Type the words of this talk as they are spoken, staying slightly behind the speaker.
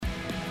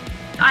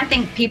I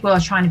think people are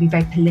trying to be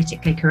very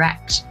politically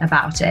correct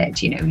about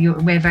it.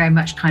 We're very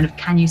much kind of,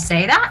 can you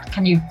say that?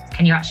 Can you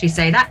actually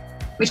say that?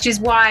 Which is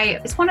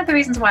why it's one of the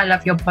reasons why I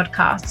love your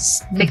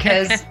podcasts,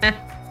 because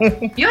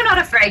you're not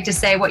afraid to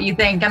say what you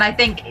think. And I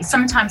think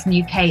sometimes in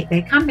the UK,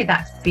 there can be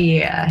that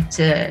fear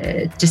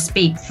to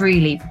speak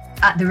freely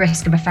at the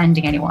risk of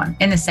offending anyone,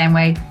 in the same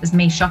way as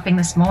me shopping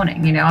this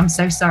morning. I'm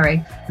so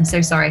sorry. I'm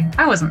so sorry.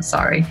 I wasn't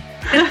sorry.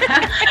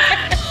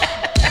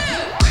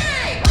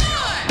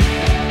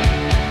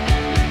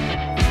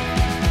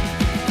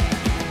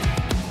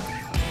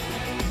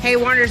 Hey,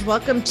 Warners,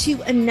 welcome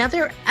to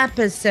another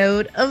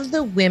episode of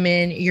The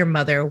Women Your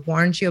Mother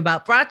Warned You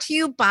About, brought to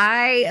you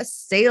by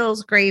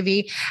Sales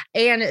Gravy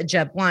and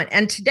Jeb Blunt.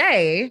 And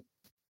today,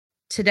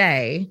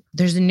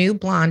 there's a new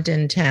blonde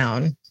in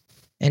town,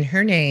 and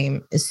her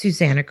name is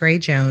Susanna Gray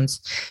Jones.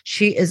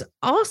 She is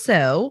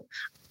also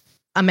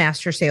a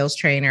master sales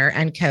trainer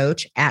and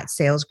coach at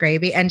Sales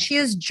Gravy, and she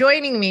is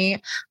joining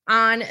me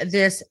on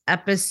this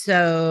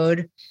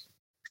episode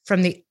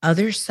from the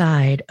other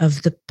side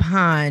of the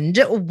pond.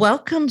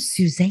 Welcome,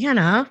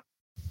 Susanna.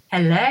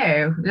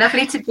 Hello.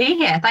 Lovely to be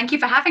here. Thank you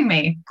for having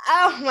me.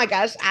 Oh my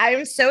gosh.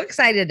 I'm so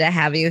excited to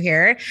have you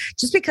here,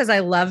 just because I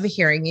love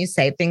hearing you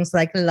say things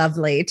like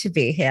lovely to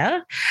be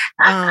here.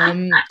 I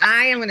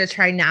am going to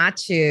try not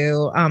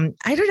to,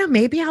 I don't know,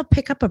 maybe I'll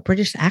pick up a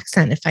British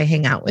accent if I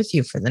hang out with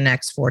you for the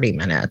next 40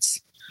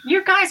 minutes.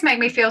 You guys make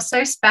me feel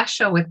so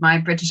special with my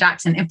British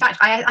accent. In fact,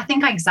 I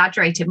think I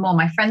exaggerate it more.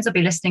 My friends will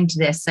be listening to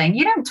this saying,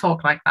 you don't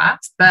talk like that.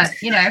 But,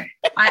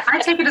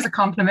 I take it as a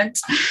compliment.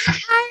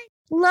 I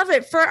love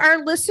it. For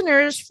our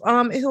listeners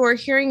who are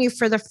hearing you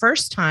for the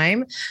first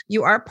time,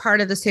 you are part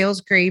of the Sales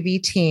Gravy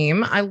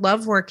team. I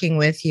love working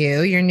with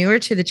you. You're newer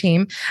to the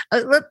team.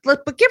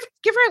 But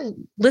give our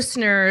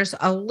listeners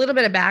a little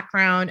bit of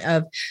background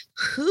of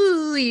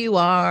who you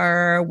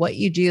are, what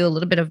you do, a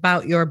little bit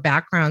about your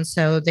background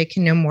so they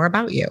can know more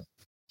about you.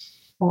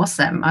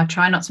 Awesome. I'll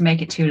try not to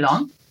make it too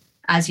long.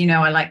 As you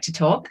know, I like to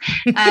talk,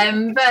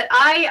 but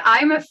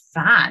I'm a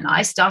fan.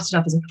 I started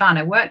off as a fan.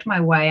 I worked my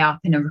way up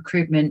in a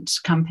recruitment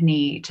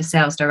company to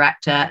sales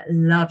director,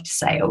 loved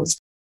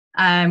sales,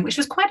 which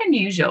was quite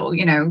unusual.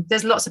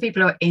 There's lots of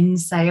people who are in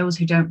sales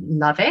who don't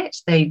love it.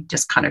 They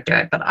just kind of do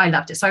it, but I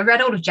loved it. So I read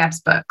all of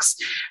Jeb's books,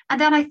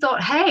 and then I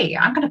thought, hey,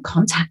 I'm going to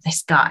contact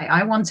this guy.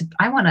 I want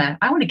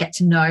to get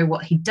to know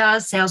what he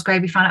does. Sales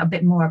Gravy, find out a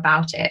bit more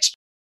about it.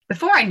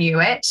 Before I knew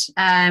it,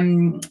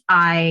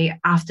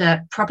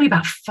 after probably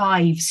about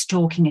 5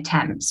 stalking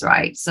attempts,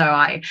 right? So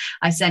I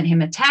sent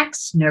him a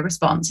text, no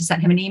response. I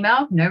sent him an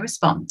email, no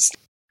response.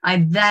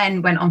 I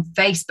then went on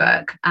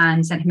Facebook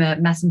and sent him a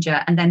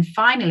messenger. And then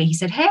finally he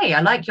said, hey,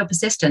 I like your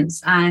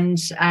persistence. And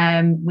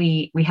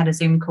we had a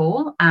Zoom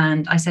call,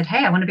 and I said,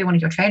 hey, I want to be one of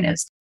your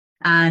trainers.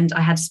 And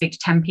I had to speak to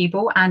 10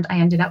 people, and I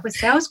ended up with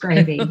Sales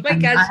Gravy. Oh my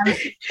gosh.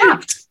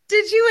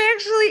 Did you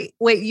actually,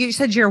 wait, you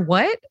said you're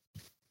what?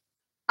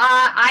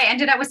 I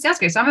ended up with Sales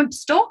Gravy. So I'm a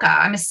stalker.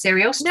 I'm a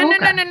serial stalker.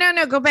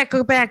 No.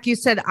 Go back. You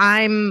said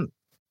I'm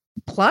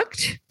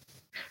plucked.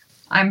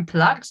 I'm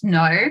plucked.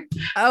 No.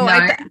 Oh,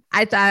 no.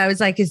 I thought I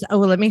was like,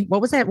 what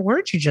was that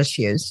word you just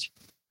used?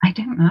 I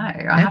don't know.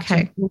 I have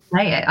to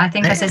say it. I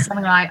think I said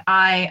something like,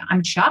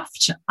 I'm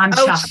chuffed.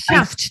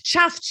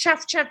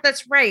 Chuffed.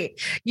 That's right.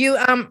 You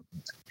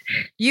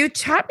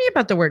taught me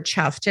about the word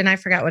chuffed, and I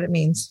forgot what it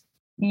means.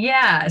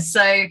 Yeah.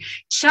 So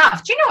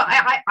chuffed,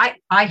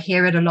 I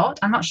hear it a lot.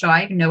 I'm not sure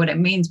I even know what it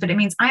means, but it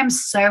means I am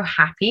so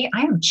happy.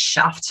 I am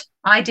chuffed.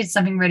 I did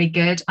something really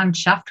good. I'm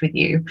chuffed with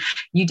you.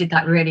 You did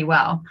that really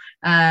well.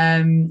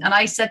 And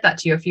I said that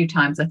to you a few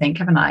times, I think,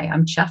 haven't I?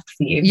 I'm chuffed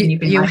for you.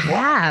 You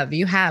have.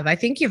 I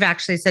think you've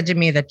actually said to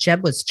me that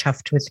Jeb was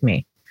chuffed with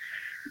me.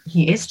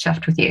 He is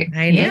chuffed with you.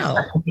 I know.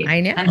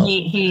 And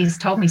he's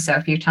told me so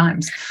a few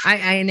times.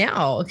 I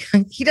know.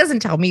 He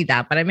doesn't tell me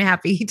that, but I'm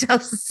happy he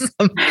tells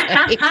somebody.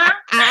 He's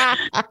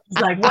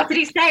like, what did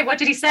he say? What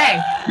did he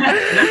say?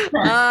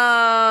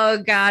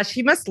 Oh gosh,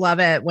 he must love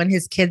it when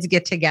his kids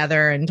get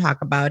together and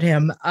talk about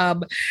him. So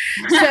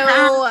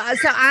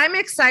I'm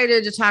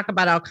excited to talk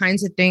about all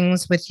kinds of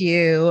things with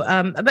you.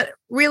 But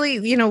really,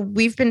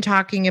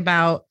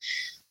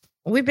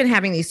 we've been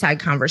having these side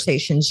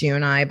conversations, you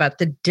and I, about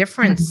the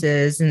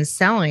differences in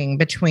selling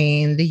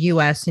between the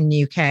US and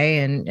UK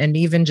and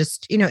even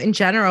just, in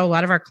general, a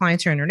lot of our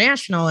clients are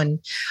international, and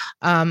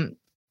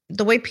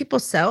the way people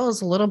sell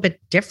is a little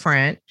bit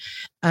different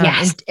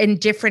in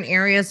different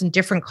areas and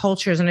different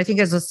cultures. And I think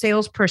as a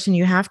salesperson,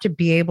 you have to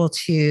be able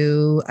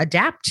to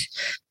adapt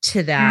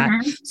to that.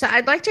 Mm-hmm. So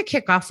I'd like to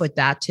kick off with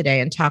that today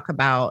and talk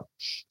about,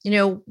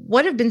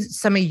 what have been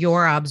some of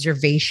your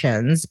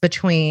observations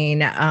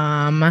between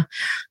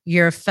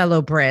your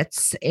fellow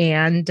Brits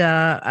and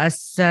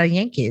us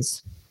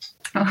Yankees?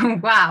 Oh,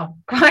 wow.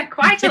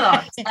 Quite a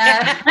lot.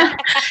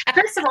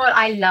 First of all,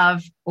 I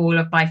love all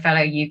of my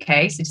fellow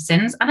UK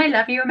citizens, and I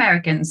love you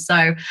Americans.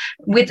 So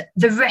with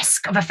the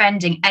risk of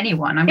offending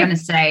anyone, I'm going to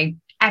say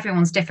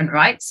everyone's different,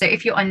 right? So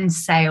if you're in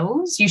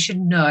sales, you should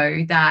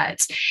know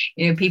that,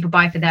 people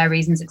buy for their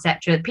reasons,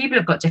 etc. People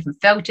have got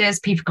different filters,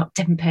 people have got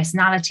different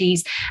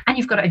personalities, and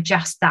you've got to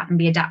adjust that and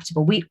be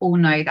adaptable. We all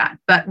know that.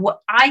 But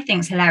what I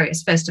think is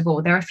hilarious, first of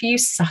all, there are a few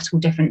subtle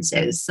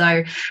differences.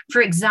 So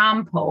for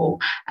example,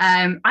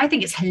 I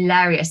think it's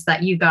hilarious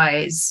that you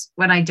guys,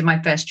 when I did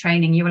my first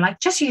training, you were like,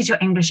 just use your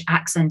English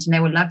accent and they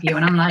will love you.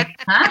 And I'm like,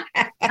 huh?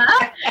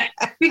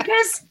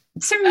 Because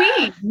to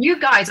me, you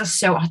guys are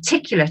so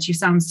articulate. You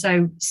sound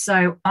so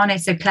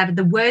honest, so clever.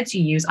 The words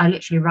you use, I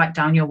literally write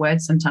down your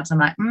words sometimes. I'm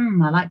like,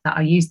 I like that.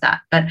 I'll use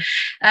that. But,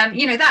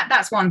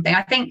 that's one thing.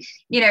 I think,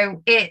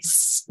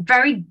 it's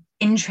very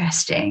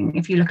interesting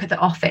if you look at the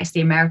Office,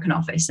 the American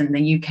Office and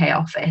the UK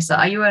Office.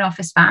 Are you an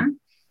Office fan?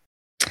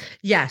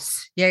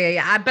 Yes.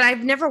 Yeah. But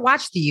I've never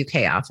watched the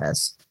UK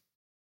Office.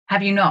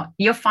 Have you not?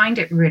 You'll find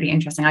it really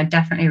interesting. I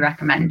definitely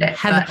recommend it.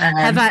 Have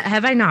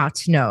I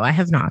not? No, I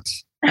have not.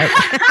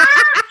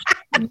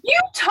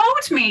 You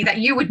told me that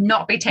you would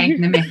not be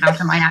taking the mick out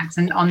of my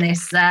accent on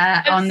this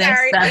podcast. I'm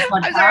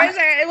sorry.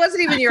 It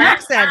wasn't even your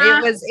accent.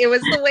 It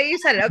was the way you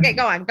said it. Okay,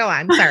 go on.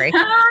 Sorry.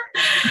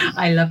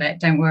 I love it.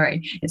 Don't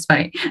worry. It's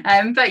funny.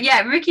 But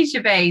yeah, Ricky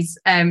Gervais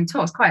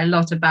talks quite a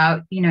lot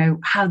about,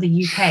 how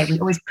the UK, we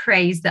always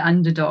praise the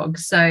underdog.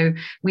 So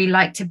we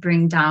like to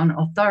bring down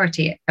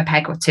authority a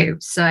peg or two.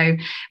 So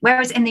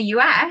whereas in the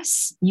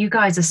US, you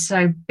guys are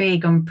so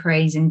big on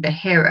praising the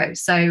hero.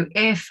 So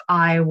if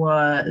I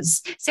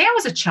was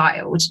a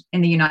child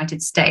in the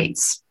United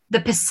States, the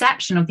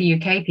perception of the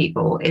UK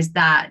people is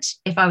that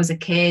if I was a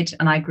kid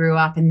and I grew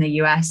up in the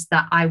US,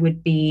 that I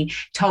would be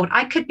told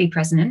I could be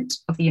president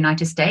of the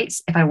United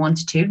States if I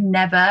wanted to,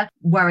 never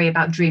worry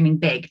about dreaming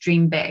big,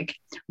 dream big.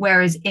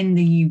 Whereas in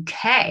the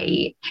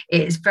UK,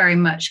 it's very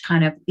much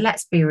kind of,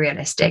 let's be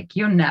realistic.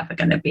 You're never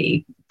going to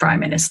be prime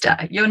minister.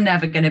 You're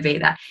never going to be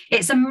that.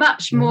 It's a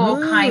much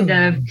more kind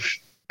of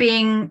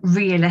being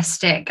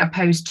realistic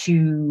opposed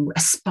to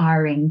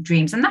aspiring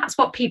dreams. And that's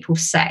what people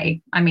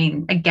say. I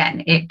mean,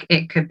 again,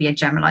 it could be a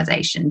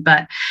generalization,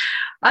 but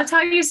I'll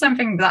tell you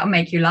something that'll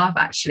make you laugh,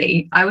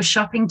 actually. I was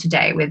shopping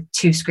today with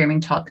 2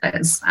 screaming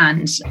toddlers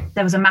and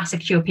there was a massive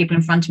queue of people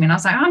in front of me. And I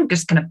was like, I'm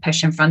just going to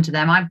push in front of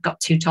them. I've got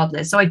 2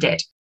 toddlers. So I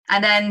did.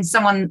 And then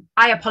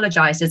I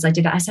apologized as I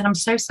did it. I said, I'm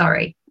so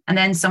sorry. And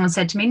then someone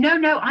said to me, no,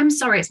 I'm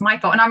sorry, it's my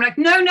fault. And I'm like,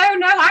 no,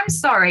 I'm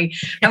sorry.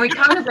 And we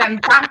kind of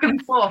went back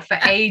and forth for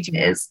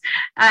ages.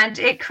 And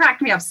it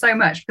cracked me up so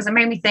much because it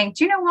made me think,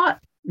 do you know what?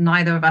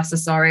 Neither of us are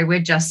sorry. We're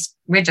just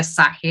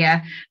sat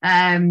here,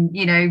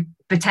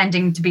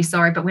 pretending to be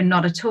sorry, but we're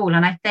not at all.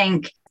 And I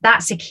think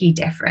that's a key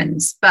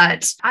difference.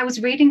 But I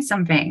was reading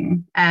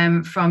something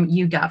from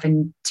YouGov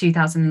in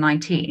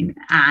 2019,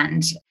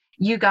 and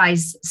you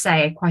guys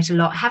say quite a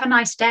lot, have a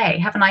nice day,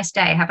 have a nice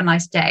day, have a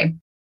nice day.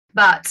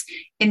 But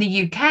in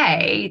the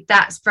UK,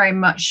 that's very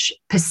much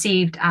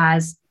perceived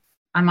as,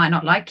 I might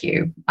not like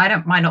you.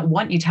 might not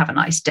want you to have a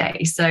nice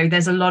day. So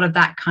there's a lot of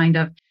that kind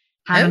of,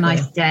 have a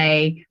nice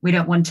day. We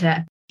don't want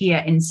to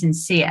appear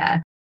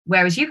insincere.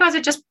 Whereas you guys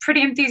are just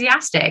pretty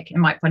enthusiastic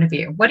in my point of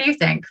view. What do you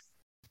think?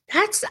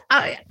 That's,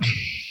 I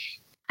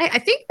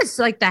think it's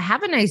like the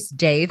have a nice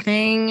day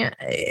thing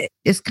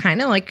is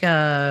kind of like,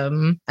 I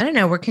don't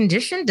know, we're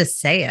conditioned to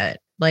say it,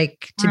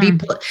 like to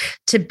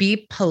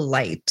be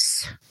polite.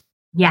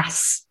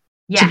 Yes.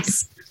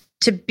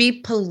 To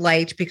be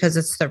polite because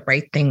it's the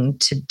right thing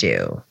to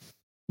do.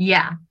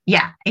 Yeah,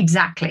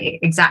 exactly.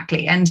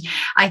 And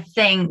I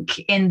think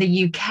in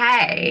the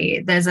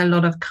UK, there's a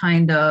lot of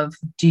kind of,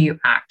 do you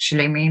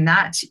actually mean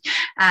that?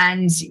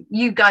 And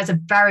you guys are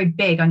very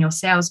big on your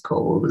sales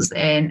calls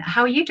in,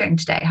 how are you doing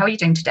today? How are you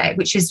doing today?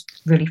 Which is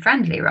really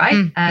friendly, right?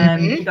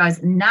 Mm-hmm. You guys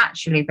are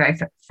naturally very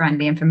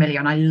friendly and familiar.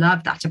 And I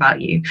love that about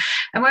you.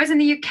 And whereas in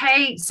the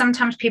UK,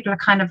 sometimes people are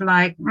kind of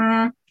like,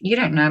 you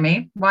don't know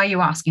me. Why are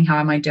you asking how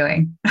am I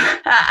doing?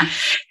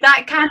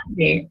 That can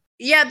be.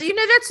 Yeah,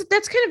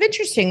 that's kind of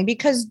interesting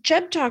because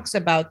Jeb talks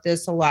about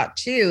this a lot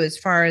too, as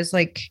far as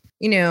like,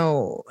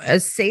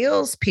 as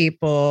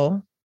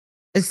salespeople,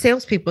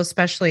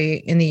 especially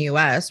in the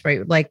US,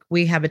 right? Like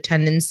we have a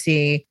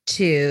tendency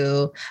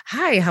to,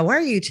 hi, how are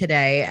you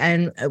today?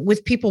 And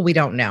with people we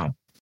don't know.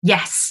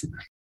 Yes.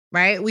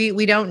 Right.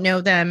 We don't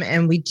know them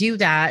and we do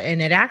that. And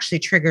it actually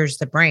triggers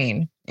the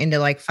brain into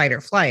like fight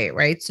or flight.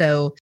 Right.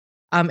 So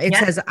it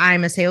says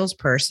I'm a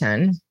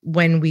salesperson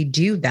when we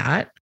do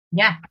that.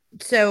 Yeah.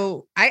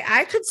 So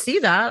I could see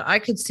that. I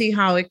could see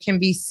how it can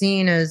be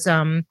seen as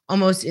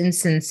almost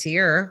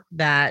insincere,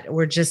 that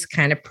we're just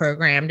kind of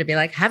programmed to be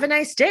like, have a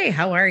nice day.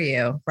 How are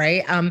you?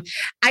 Right.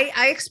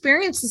 I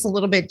experienced this a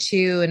little bit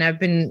too. And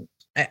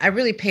I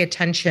really pay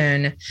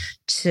attention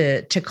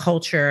to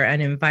culture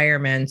and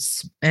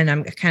environments. And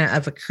I'm kind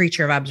of a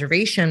creature of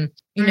observation.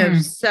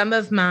 Some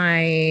of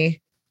my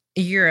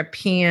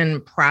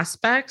European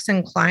prospects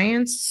and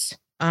clients,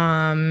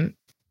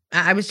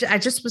 I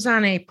just was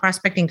on a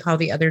prospecting call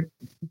the other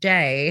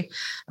day,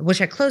 which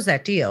I closed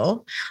that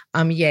deal.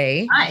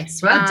 Yay.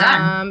 Nice. Well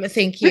done.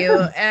 Thank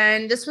you.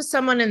 And this was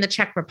someone in the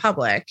Czech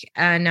Republic.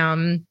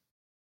 And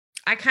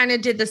I kind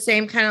of did the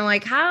same kind of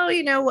like, how,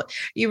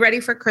 you ready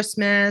for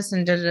Christmas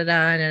and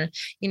and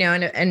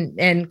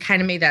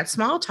kind of made that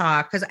small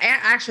talk because I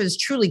actually was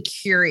truly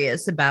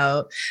curious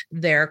about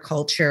their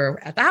culture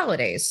at the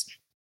holidays.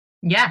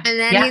 Yeah. And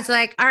then he's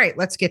like, all right,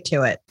 let's get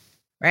to it.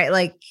 Right.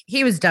 Like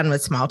he was done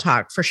with small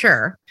talk for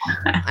sure.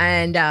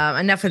 And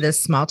enough of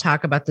this small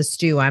talk about the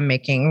stew I'm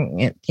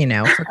making,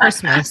 for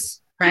Christmas.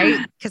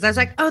 Right. Because I was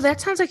like, oh, that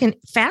sounds like a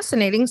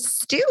fascinating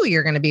stew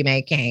you're going to be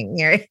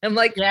making. I'm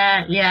like,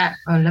 yeah.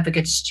 Oh, I love a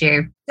good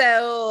stew.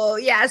 So,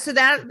 yeah. So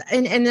that,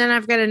 and then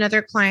I've got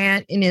another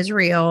client in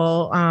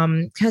Israel.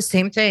 Because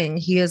same thing.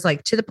 He is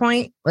like, to the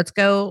point, let's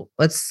go.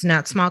 Let's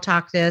not small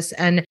talk this.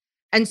 And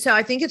so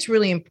I think it's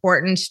really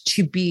important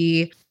to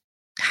be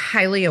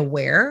highly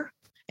aware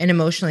and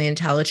emotionally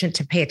intelligent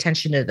to pay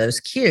attention to those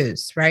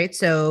cues. Right.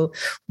 So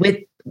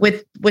with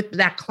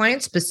that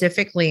client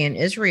specifically in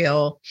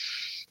Israel,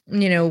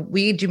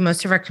 we do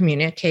most of our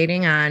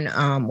communicating on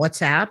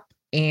WhatsApp,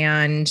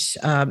 and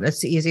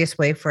that's the easiest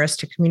way for us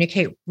to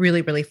communicate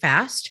really, really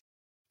fast.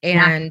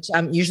 And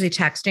usually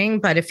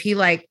texting. But if he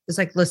is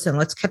like, listen,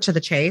 let's cut to the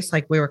chase.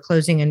 Like we were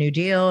closing a new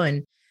deal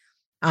and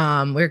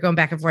we were going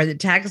back and forth the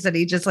text, and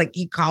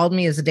he called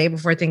me as the day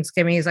before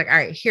Thanksgiving. He's like, all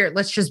right, here,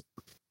 let's just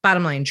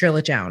bottom line, drill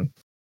it down.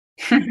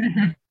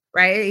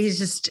 Right.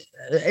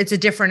 It's a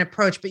different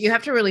approach, but you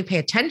have to really pay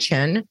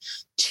attention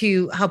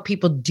to how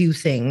people do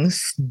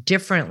things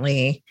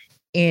differently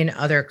in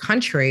other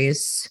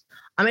countries.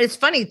 I mean, it's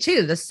funny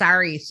too, the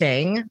sorry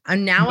thing.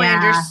 And now I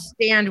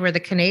understand where the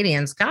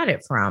Canadians got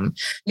it from.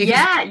 The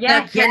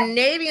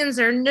Canadians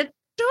are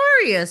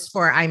notorious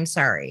for I'm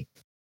sorry.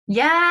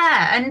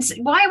 Yeah. And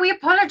why are we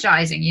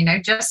apologizing?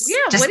 Just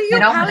what are you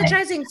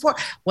apologizing for?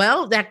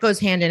 Well, that goes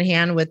hand in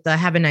hand with the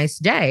have a nice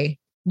day.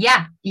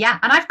 Yeah.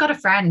 And I've got a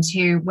friend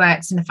who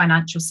works in the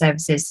financial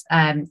services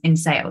in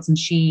sales, and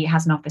she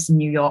has an office in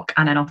New York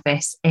and an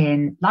office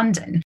in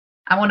London.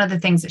 And one of the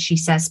things that she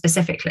says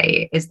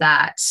specifically is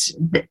that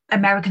the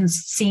Americans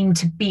seem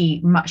to be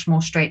much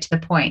more straight to the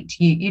point.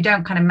 You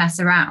don't kind of mess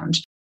around.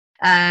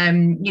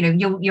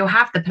 You'll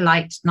have the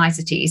polite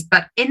niceties,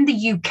 but in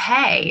the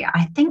UK,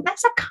 I think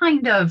there's a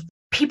kind of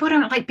people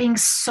don't like being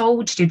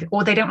sold to,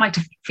 or they don't like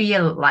to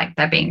feel like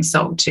they're being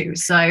sold to.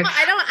 So I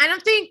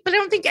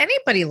don't think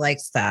anybody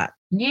likes that.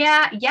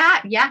 Yeah.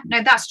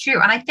 No, that's true.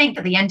 And I think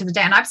at the end of the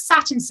day, and I've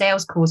sat in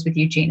sales calls with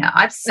you, Gina.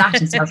 I've sat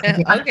in sales calls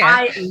with you, and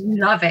I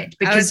love it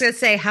because I was going to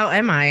say, how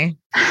am I?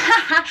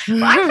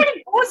 Well, I'm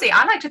pretty ballsy.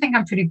 I like to think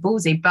I'm pretty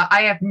ballsy, but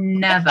I have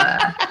never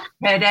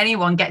heard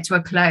anyone get to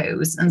a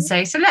close and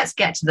say, so let's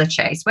get to the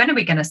chase. When are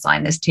we going to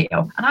sign this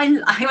deal?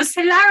 And I was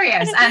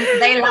hilarious. And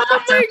they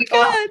laughed.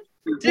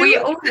 We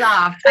all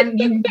laughed, and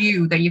you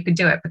knew that you could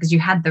do it because you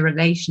had the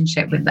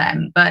relationship with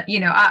them. But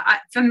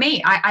for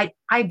me, I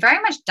very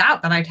much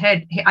doubt that I've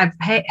heard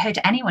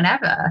anyone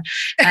ever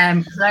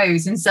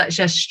close in such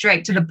a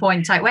straight to the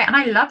point type way. And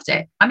I loved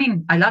it. I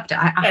mean, I loved it.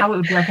 How it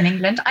would work in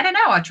England, I don't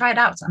know. I'll try it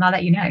out and I'll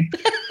let you know.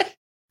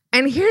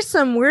 And here's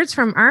some words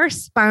from our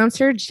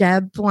sponsor,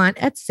 Jeb Blunt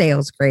at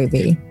Sales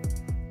Gravy.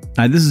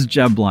 Hi, this is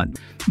Jeb Blunt.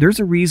 There's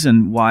a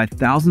reason why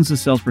thousands of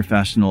sales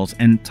professionals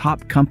and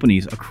top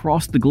companies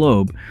across the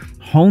globe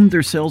hone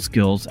their sales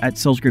skills at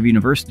Sales Gravy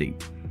University.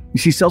 You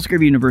see, Sales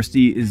Gravy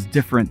University is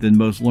different than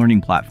most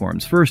learning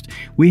platforms. First,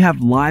 we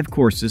have live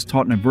courses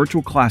taught in a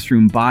virtual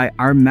classroom by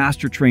our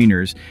master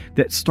trainers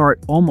that start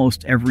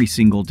almost every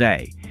single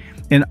day.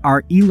 And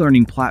our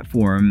e-learning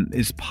platform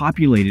is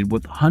populated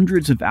with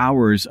hundreds of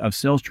hours of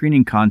sales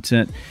training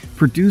content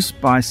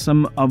produced by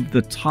some of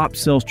the top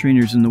sales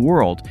trainers in the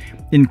world,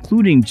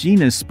 including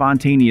Gina's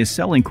Spontaneous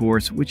Selling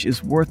course, which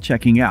is worth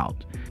checking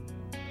out.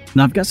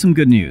 Now, I've got some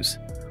good news.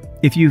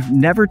 If you've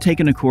never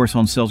taken a course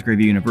on Sales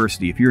Gravy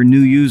University, if you're a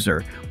new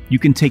user, you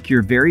can take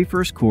your very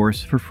first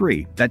course for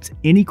free. That's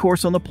any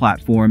course on the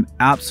platform,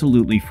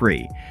 absolutely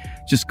free.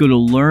 Just go to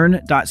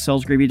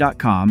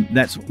learn.salesgravy.com.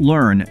 That's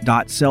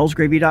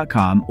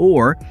learn.salesgravy.com,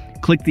 or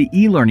click the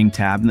e-learning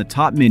tab in the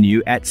top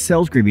menu at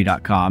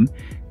salesgravy.com.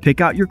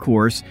 Pick out your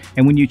course,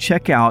 and when you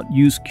check out,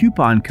 use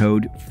coupon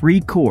code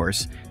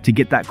FREECOURSE to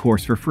get that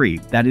course for free.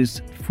 That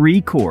is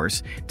free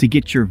course to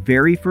get your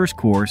very first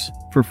course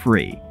for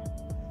free.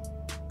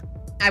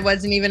 I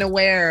wasn't even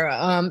aware.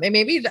 And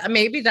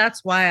maybe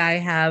that's why I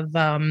have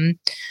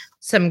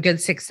some good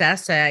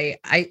success.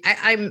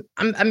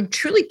 I'm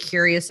truly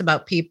curious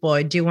about people.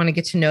 I do want to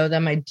get to know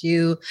them. I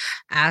do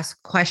ask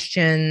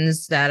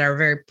questions that are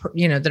very,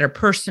 that are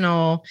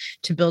personal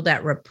to build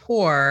that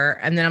rapport.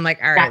 And then I'm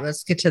like, all right,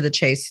 let's get to the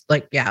chase.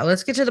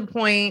 Let's get to the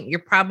point. You're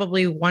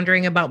probably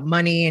wondering about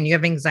money and you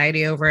have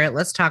anxiety over it.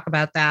 Let's talk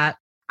about that.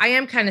 I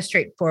am kind of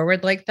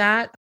straightforward like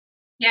that.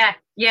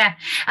 Yeah.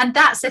 And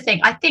that's the thing.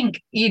 I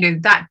think,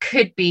 that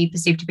could be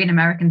perceived to be an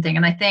American thing.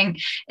 And I think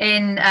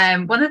in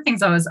one of the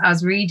things I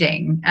was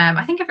reading,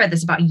 I think I've read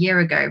this about a year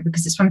ago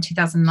because it's from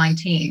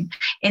 2019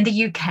 in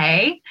the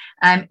UK.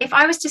 If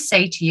I was to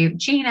say to you,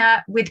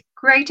 Gina, with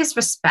greatest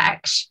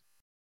respect,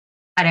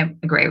 I don't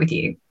agree with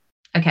you.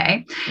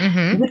 Okay.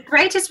 Mm-hmm. With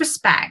greatest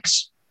respect,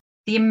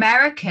 the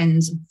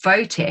Americans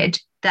voted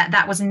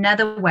that was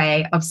another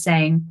way of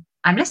saying,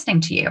 I'm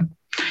listening to you.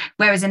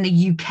 Whereas in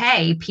the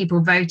UK,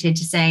 people voted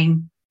to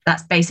saying,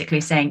 that's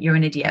basically saying you're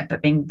an idiot,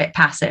 but being a bit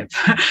passive.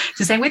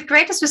 So saying with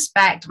greatest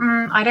respect,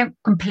 I don't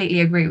completely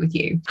agree with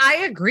you. I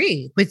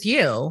agree with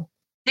you.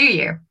 Do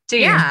you?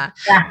 Yeah.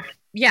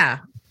 Yeah.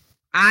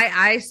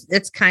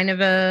 It's kind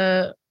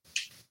of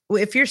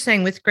if you're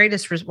saying with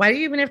greatest respect, why do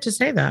you even have to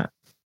say that?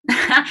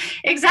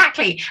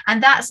 Exactly.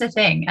 And that's the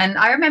thing. And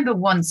I remember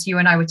once you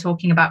and I were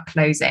talking about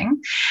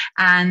closing,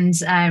 and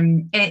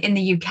in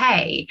the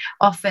UK,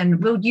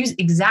 often we'll use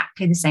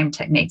exactly the same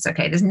techniques.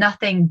 Okay. There's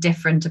nothing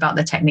different about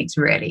the techniques,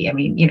 really. I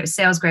mean,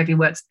 sales gravy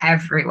works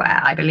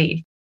everywhere, I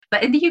believe.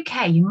 But in the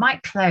UK, you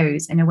might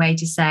close in a way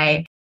to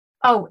say,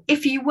 oh,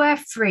 if you were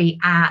free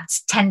at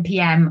 10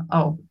 p.m.,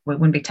 well, it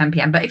wouldn't be 10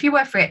 p.m., but if you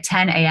were free at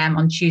 10 a.m.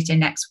 on Tuesday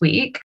next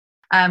week,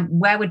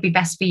 where would be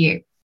best for you?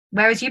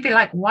 Whereas you'd be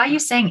like, why are you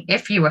saying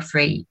if you were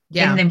free?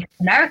 Yeah. In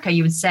America,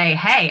 you would say,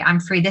 hey, I'm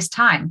free this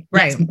time.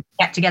 Right. Let's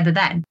get together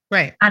then.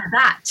 Right. And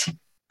that,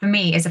 for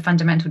me, is a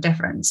fundamental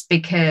difference,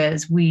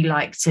 because we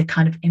like to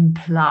kind of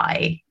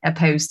imply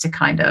opposed to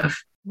kind of.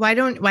 Why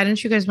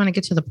don't you guys want to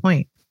get to the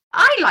point?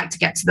 I like to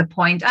get to the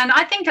point, and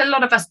I think a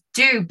lot of us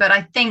do, but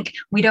I think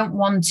we don't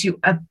want to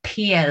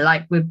appear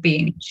like we're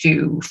being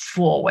too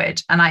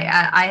forward. And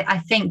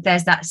I think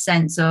there's that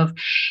sense of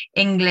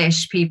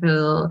English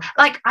people,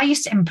 like I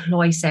used to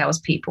employ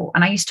salespeople,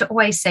 and I used to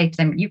always say to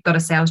them, you've got a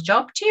sales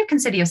job. Do you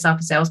consider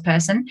yourself a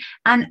salesperson?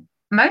 And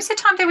most of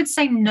the time they would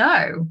say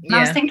no. And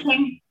I was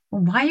thinking,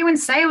 well, why are you in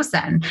sales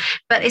then?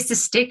 But it's the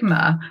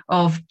stigma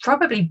of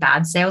probably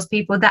bad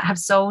salespeople that have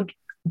sold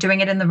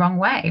doing it in the wrong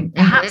way.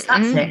 Perhaps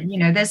that's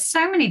it. There's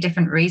so many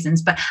different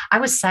reasons. But I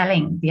was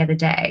selling the other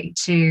day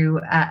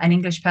to an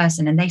English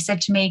person, and they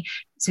said to me,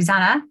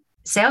 Susanna,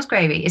 sales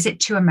gravy, is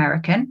it too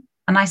American?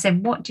 And I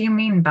said, what do you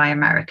mean by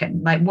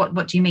American? Like,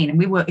 what do you mean? And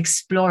we were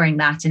exploring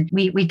that, and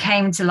we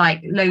came to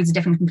like loads of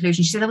different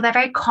conclusions. She said, oh, they're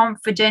very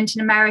confident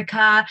in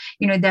America.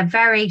 They're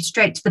very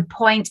straight to the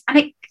point. And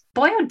it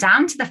boiled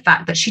down to the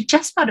fact that she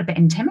just felt a bit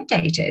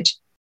intimidated.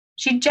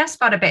 She just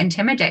felt a bit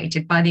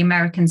intimidated by the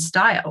American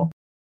style.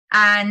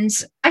 And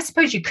I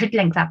suppose you could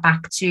link that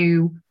back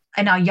to,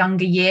 in our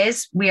younger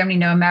years, we only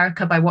know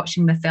America by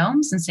watching the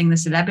films and seeing the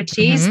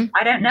celebrities. Mm-hmm.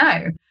 I don't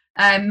know.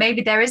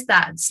 Maybe there is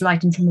that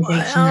slight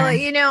intimidation.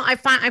 Well,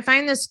 I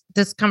find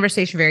this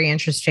conversation very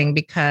interesting,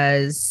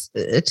 because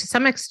to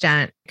some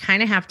extent,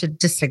 kind of have to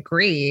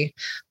disagree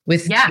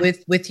with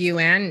you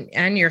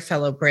and your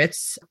fellow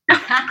Brits.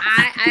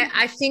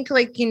 I think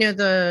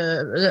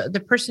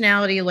the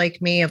personality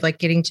like me of like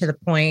getting to the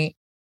point.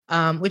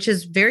 Which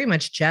is very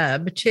much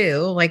Jeb too.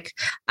 Like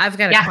I've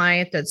got a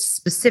client that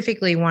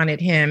specifically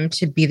wanted him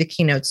to be the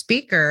keynote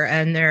speaker,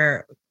 and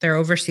they're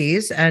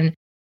overseas, and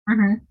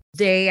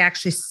they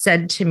actually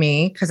said to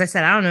me, because I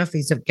said, I don't know if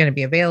he's going to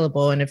be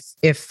available, and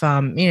if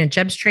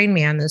Jeb's trained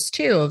me on this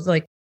too, of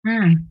like,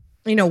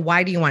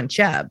 why do you want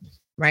Jeb,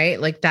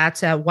 right? Like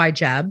that's why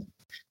Jeb.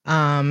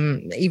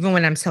 Even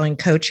when I'm selling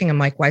coaching, I'm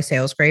like, why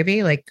sales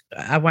gravy? Like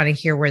I want to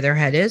hear where their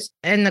head is.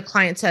 And the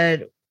client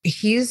said,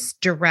 he's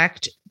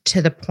direct to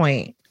the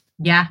point.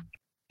 Yeah.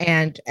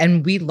 And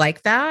we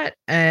like that.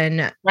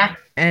 And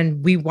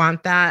we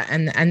want that.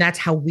 And that's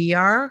how we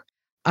are.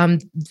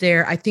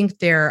 I think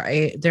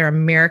their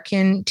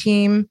American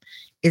team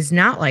is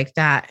not like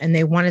that. And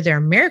they wanted their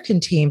American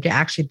team to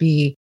actually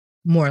be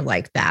more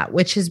like that,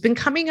 which has been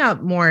coming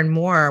up more and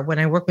more when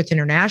I work with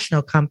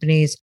international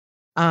companies.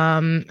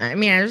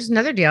 There's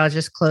another deal I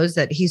just closed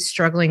that he's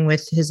struggling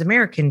with his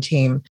American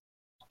team.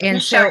 And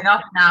you're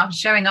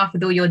showing off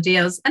with all your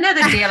deals.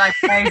 Another deal I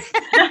closed.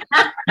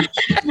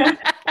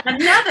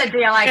 Another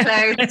deal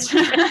I closed.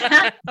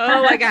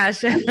 Oh my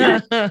gosh.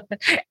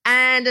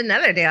 And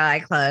another deal I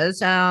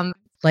closed.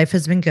 Life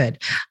has been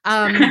good.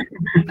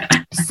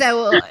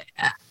 So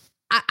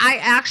I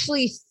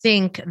actually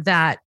think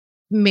that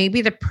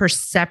maybe the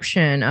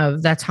perception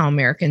of that's how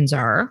Americans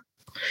are.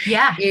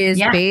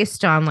 Is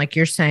based on, like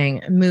you're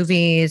saying,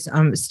 movies,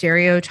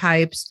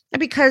 stereotypes.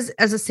 Because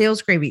as a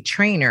sales gravy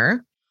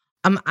trainer,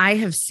 I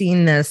have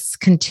seen this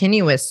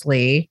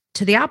continuously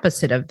to the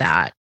opposite of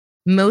that.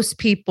 Most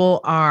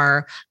people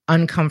are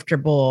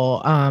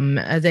uncomfortable.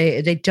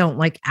 They don't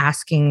like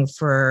asking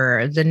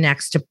for the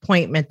next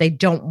appointment. They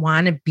don't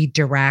want to be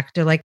direct.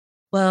 They're like,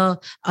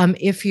 well,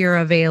 if you're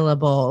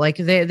available, like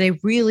they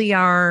really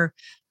are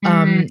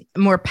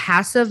more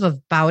passive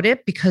about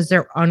it because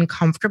they're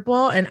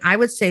uncomfortable. And I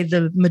would say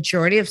the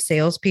majority of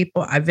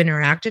salespeople I've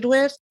interacted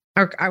with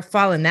are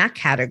fall in that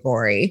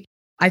category.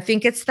 I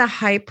think it's the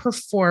high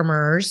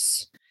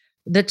performers,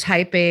 the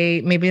type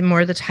A, maybe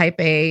more the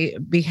type A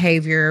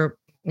behavior,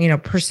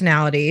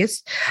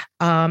 personalities.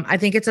 I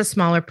think it's a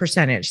smaller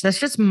percentage. That's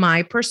just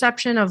my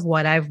perception of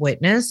what I've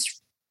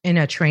witnessed in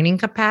a training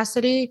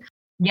capacity.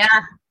 Yeah.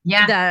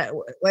 That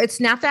it's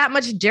not that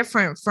much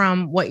different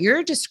from what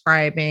you're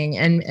describing.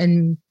 And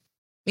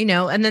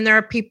then there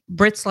are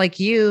Brits like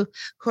you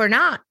who are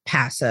not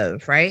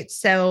passive, right?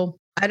 So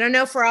I don't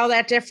know if we're all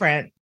that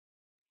different.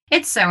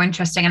 It's so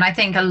interesting. And I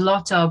think a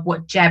lot of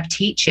what Jeb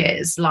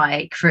teaches,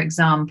 like, for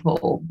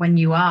example, when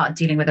you are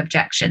dealing with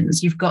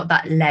objections, you've got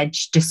that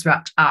ledge,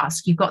 disrupt,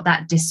 ask. You've got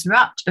that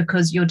disrupt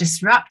because you're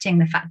disrupting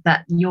the fact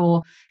that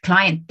your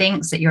client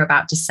thinks that you're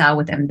about to sell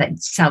to them,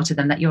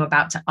 that you're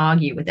about to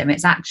argue with them.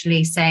 It's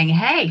actually saying,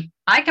 hey,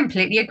 I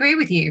completely agree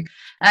with you.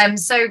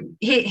 So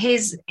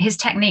his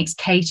techniques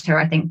cater,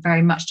 I think,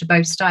 very much to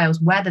both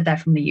styles, whether they're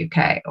from the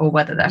UK or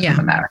whether they're from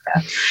America.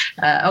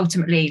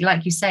 Ultimately,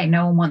 like you say,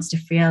 no one wants to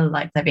feel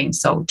like they're being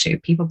sold to.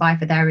 People buy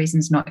for their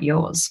reasons, not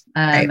yours.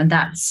 Right. And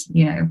that's,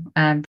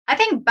 I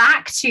think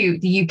back to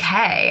the UK,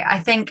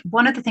 I think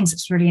one of the things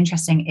that's really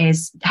interesting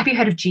is, have you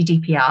heard of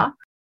GDPR?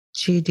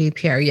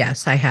 GDPR,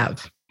 yes, I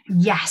have.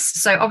 Yes.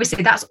 So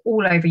obviously that's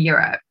all over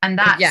Europe. And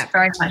that's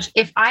very much,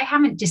 if I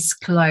haven't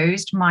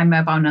disclosed my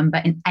mobile number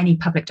in any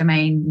public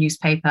domain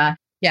newspaper,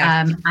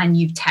 and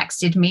you've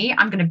texted me,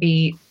 I'm going to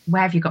be,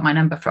 where have you got my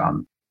number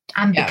from?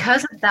 And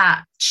because of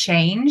that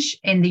change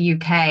in the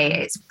UK,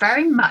 it's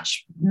very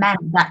much meant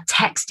that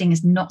texting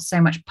is not so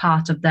much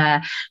part of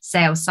their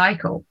sales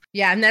cycle.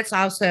 Yeah. And that's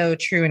also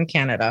true in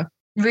Canada.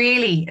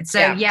 Really?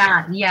 So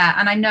yeah.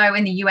 And I know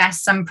in the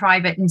US, some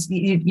private,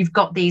 you've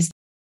got these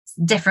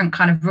different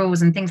kind of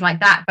rules and things like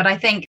that. But I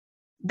think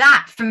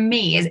that for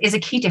me is a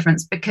key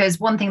difference,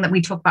 because one thing that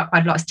we talk about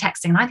quite a lot is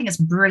texting. And I think it's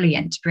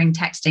brilliant to bring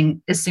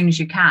texting as soon as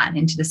you can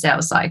into the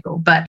sales cycle.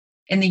 But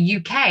in the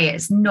UK,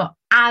 it's not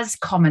as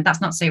common.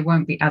 That's not to say it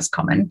won't be as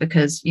common,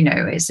 because,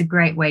 it's a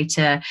great way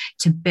to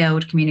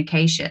build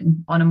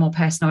communication on a more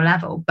personal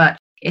level, but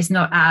it's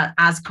not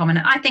as common.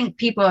 And I think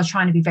people are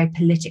trying to be very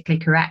politically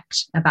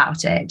correct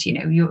about it.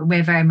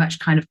 We're very much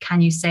kind of,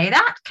 can you say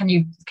that? Can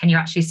you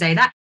actually say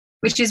that?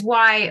 Which is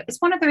why it's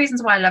one of the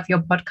reasons why I love your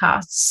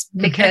podcasts,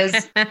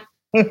 because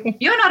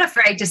you're not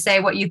afraid to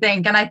say what you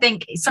think. And I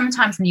think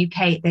sometimes in the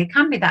UK, there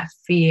can be that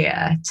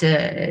fear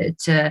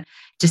to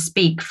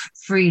speak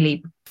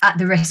freely at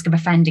the risk of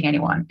offending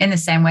anyone, in the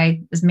same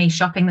way as me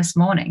shopping this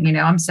morning.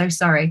 I'm so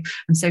sorry.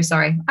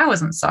 I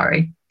wasn't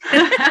sorry.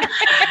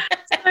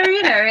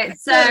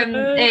 So,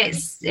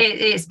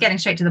 it's getting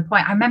straight to the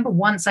point. I remember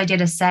once I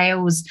did a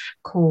sales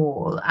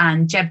call,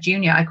 and Jeb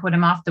Jr., I called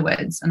him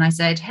afterwards and I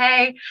said,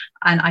 hey,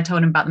 and I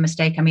told him about the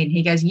mistake I made.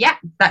 He goes, yeah,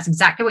 that's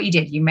exactly what you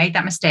did. You made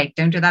that mistake.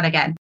 Don't do that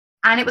again.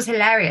 And it was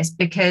hilarious,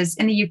 because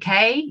in the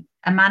UK,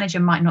 a manager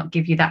might not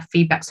give you that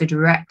feedback so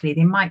directly.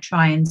 They might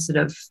try and sort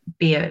of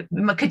it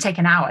could take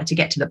an hour to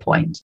get to the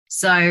point.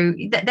 So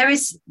there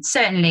is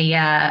certainly,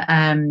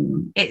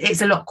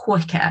 it's a lot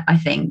quicker, I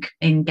think,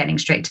 in getting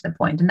straight to the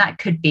point. And that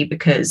could be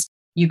because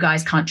you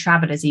guys can't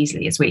travel as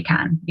easily as we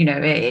can.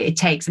 It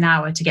takes an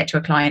hour to get to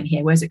a client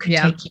here, whereas it could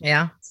take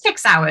you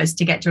 6 hours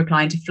to get to a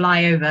client, to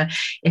fly over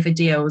if a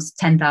deal's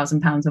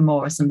 £10,000 or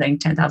more or something,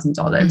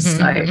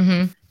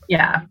 $10,000.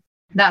 Yeah.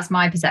 That's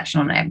my perception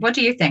on it. What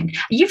do you think?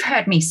 You've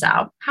heard me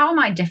sell. How am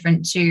I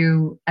different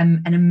to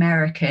an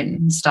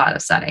American style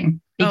of selling?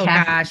 Be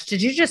careful. Gosh,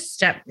 did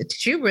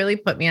you really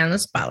put me on the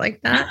spot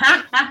like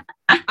that?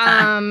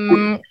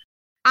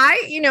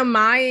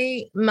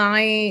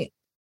 My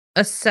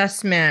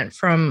assessment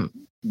from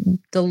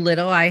the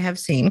little I have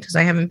seen, because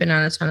I haven't been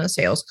on a ton of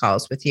sales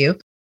calls with you,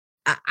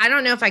 I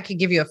don't know if I could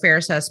give you a fair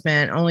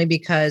assessment, only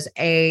because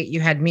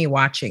you had me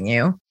watching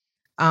you.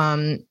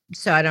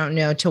 So I don't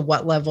know to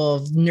what level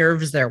of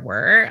nerves there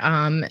were.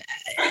 Right.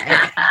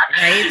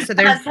 So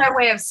that's her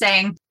way of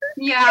saying,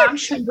 yeah, I'm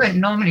sure you wouldn't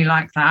normally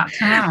like that.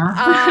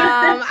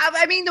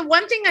 I mean, the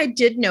one thing I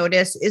did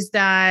notice is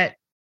that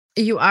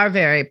you are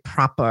very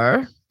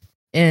proper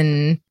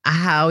in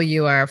how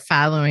you are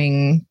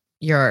following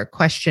your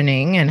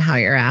questioning and how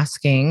you're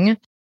asking.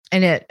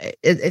 And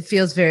it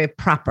feels very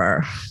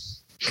proper.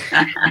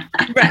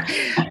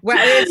 Right. Well,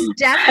 it's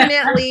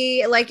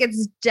definitely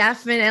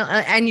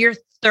and you're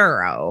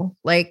thorough.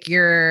 Like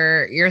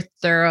you're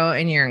thorough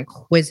and you're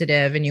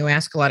inquisitive and you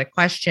ask a lot of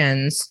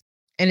questions.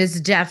 And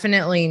it's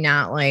definitely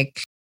not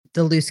like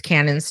the loose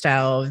cannon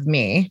style of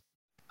me.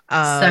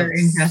 So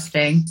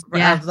interesting.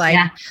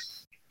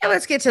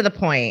 Let's get to the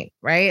point,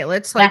 right?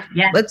 Let's talk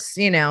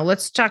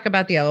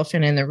about the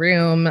elephant in the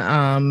room.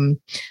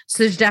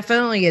 So there's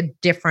definitely a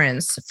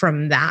difference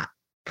from that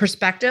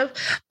perspective.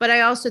 But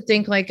I also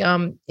think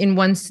in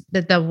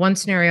the one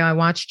scenario I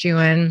watched you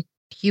in,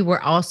 you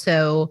were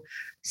also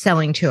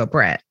selling to a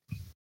Brit.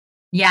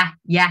 Yeah,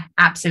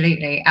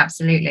 absolutely.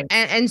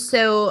 And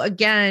so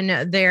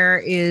again, there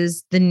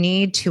is the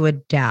need to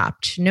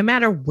adapt no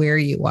matter where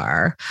you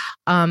are.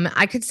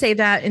 I could say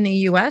that in the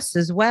US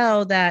as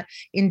well, that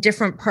in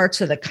different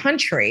parts of the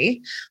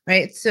country,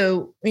 right?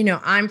 So,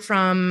 I'm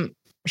from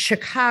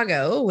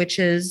Chicago, which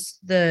is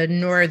the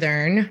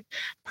northern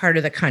part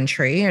of the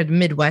country, or the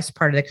Midwest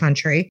part of the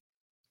country.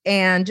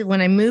 And when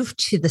I moved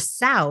to the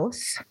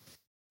South,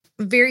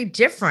 very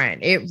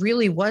different. It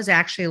really was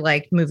actually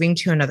like moving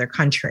to another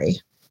country.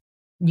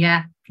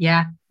 Yeah.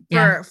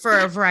 For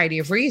a variety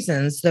of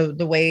reasons. The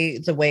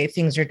way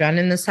things are done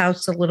in the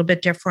South's a little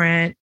bit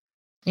different.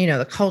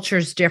 The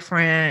culture's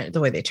different.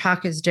 The way they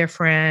talk is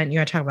different.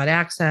 I talk about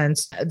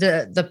accents.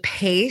 The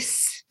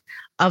pace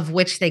of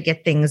which they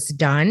get things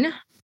done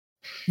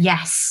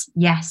Yes.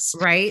 Yes.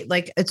 Right.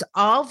 Like it's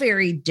all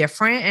very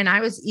different. And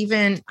I was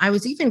even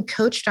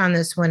coached on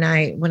this when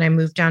I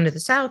moved down to the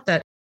South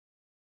that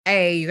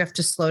you have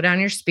to slow down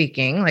your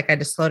speaking. Like I had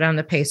to slow down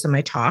the pace of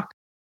my talk.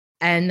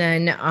 And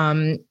then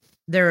I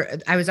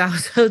was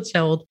also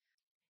told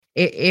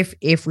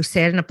if we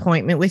set an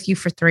appointment with you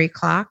for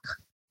 3:00,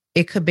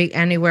 it could be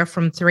anywhere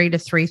from 3 to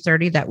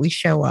 3:30 that we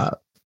show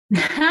up.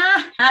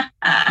 That's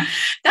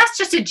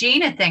just a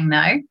Gina thing,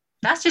 though.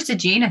 That's just a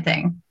Gina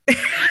thing.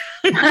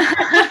 What do you mean?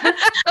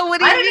 I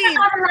don't know if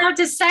I'm allowed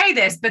to say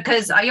this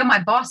because you're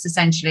my boss,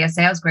 essentially, at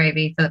Sales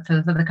Gravy for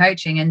the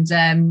coaching, and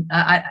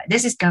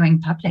this is going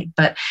public.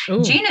 But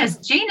Ooh. Gina's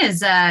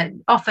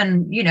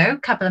often, a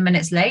couple of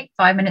minutes late,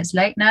 5 minutes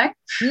late. No,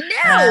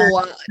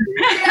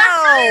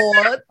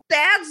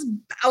 that's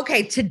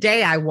okay.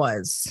 Today I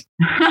was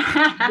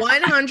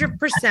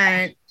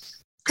 100%.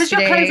 Because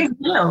you're closing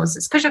deals.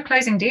 It's because you're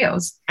closing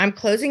deals. I'm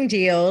closing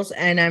deals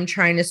and I'm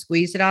trying to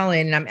squeeze it all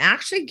in. And I'm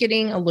actually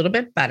getting a little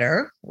bit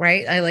better,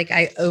 right?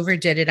 I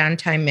overdid it on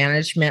time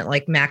management,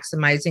 like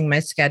maximizing my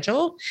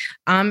schedule.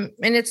 And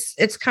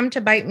it's come to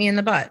bite me in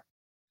the butt.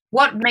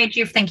 What made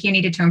you think you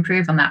needed to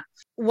improve on that?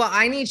 Well,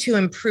 I need to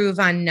improve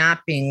on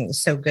not being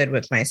so good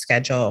with my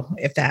schedule,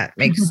 if that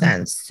makes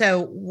sense.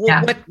 So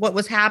what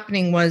was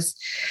happening was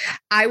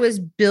I was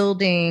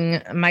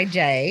building my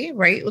day,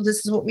 right? Well,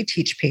 this is what we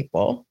teach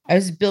people. I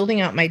was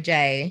building out my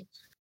day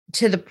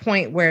to the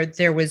point where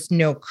there was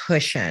no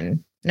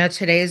cushion. Now,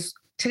 today's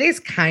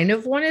kind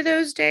of one of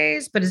those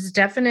days, but it's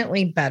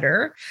definitely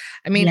better.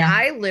 I mean,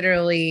 I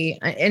literally,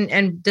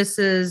 and this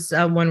is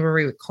when we're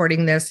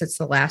recording this, it's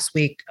the last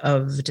week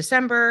of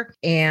December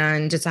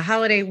and it's a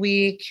holiday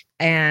week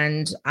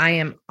and I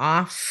am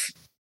off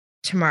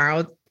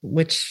tomorrow,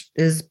 which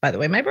is, by the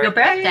way, my birthday. Your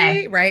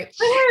birthday. Right.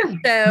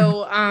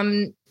 So,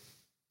 and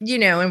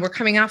we're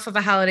coming off of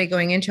a holiday,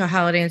 going into a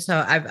holiday. And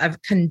so I've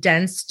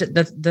condensed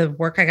the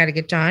work I got to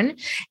get done.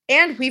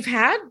 And we've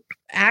had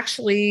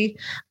actually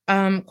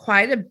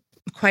quite a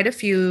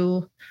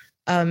few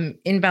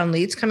inbound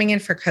leads coming in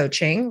for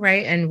coaching,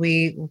 right? And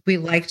we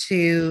like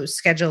to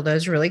schedule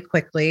those really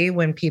quickly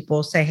when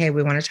people say, hey,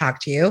 we want to talk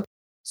to you.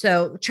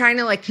 So trying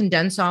to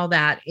condense all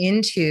that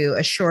into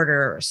a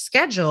shorter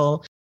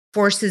schedule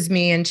forces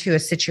me into a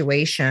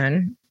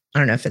situation. I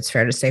don't know if it's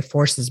fair to say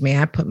forces me.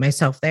 I put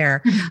myself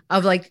there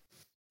of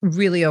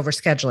really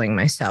overscheduling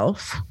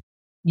myself.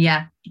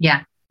 Yeah.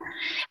 Yeah.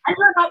 And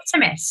you're an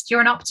optimist.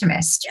 You're an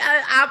optimist.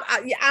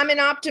 I'm an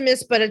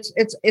optimist, but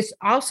it's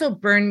also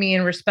burned me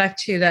in respect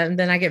to that. And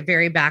then I get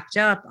very backed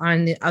up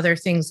on the other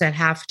things that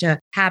have to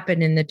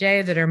happen in the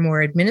day that are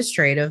more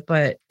administrative,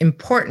 but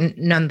important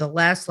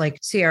nonetheless, like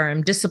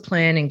CRM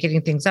discipline and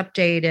getting things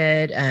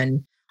updated.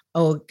 And,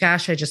 oh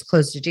gosh, I just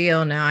closed a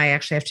deal. Now I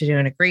actually have to do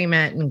an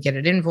agreement and get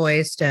it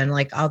invoiced and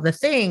all the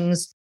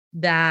things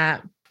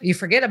that you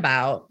forget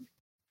about.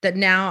 That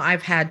now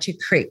I've had to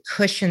create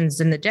cushions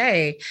in the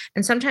day.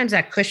 And sometimes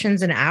that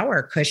cushion's an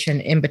hour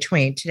cushion in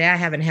between. Today, I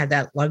haven't had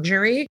that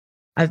luxury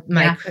of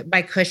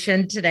my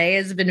cushion today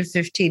has been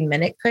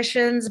 15-minute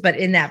cushions. But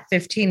in that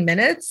 15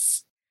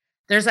 minutes,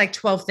 there's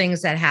 12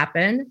 things that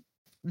happen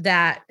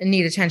that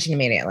need attention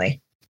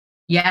immediately.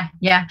 Yeah.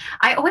 Yeah.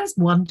 I always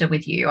wonder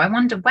with you,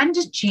 when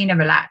does Gina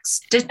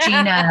relax? Does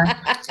Gina,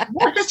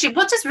 what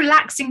does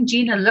relaxing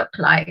Gina look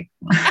like?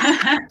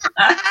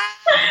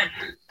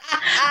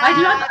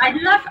 I'd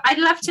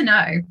love to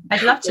know.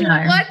 I'd love to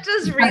know. What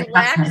does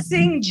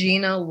relaxing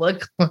Gina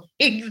look like?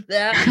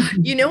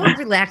 You know what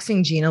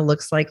relaxing Gina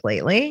looks like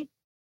lately?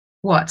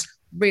 What?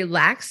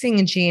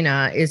 Relaxing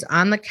Gina is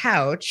on the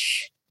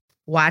couch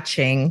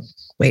watching,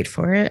 wait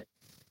for it,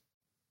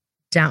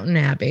 Downton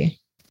Abbey.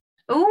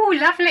 Oh,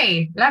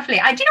 lovely. Lovely.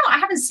 I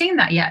haven't seen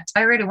that yet.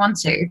 I really want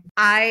to.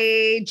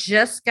 I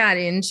just got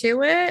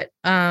into it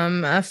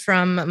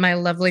from my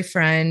lovely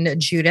friend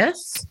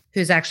Judith,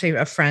 who's actually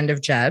a friend of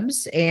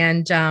Jeb's,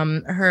 and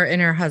her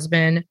and her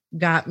husband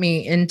got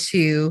me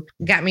into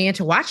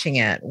watching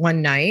it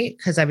one night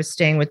because I was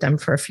staying with them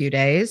for a few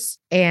days.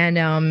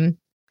 And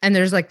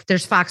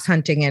there's fox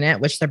hunting in it,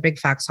 which they're big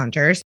fox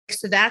hunters.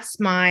 So that's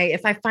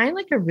if I find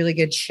a really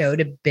good show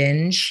to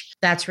binge,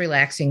 that's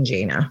relaxing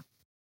Gina.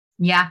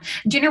 Yeah.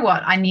 Do you know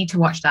what? I need to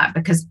watch that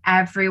because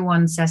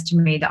everyone says to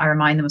me that I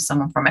remind them of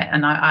someone from it.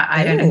 And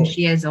I don't know who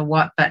she is or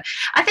what, but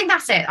I think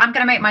that's it. I'm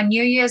going to make my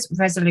New Year's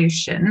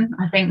resolution,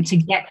 I think, to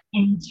get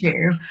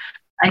into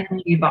a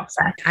new box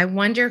set. I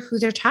wonder who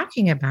they're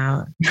talking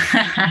about.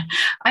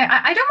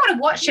 I don't want to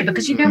watch it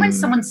because, when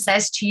someone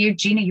says to you,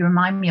 Gina, you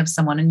remind me of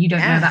someone and you don't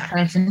know that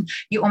person,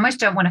 you almost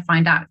don't want to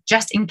find out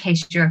just in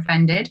case you're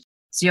offended.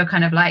 So you're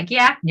kind of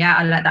yeah,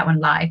 I'll let that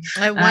one lie.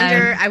 I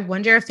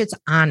wonder if it's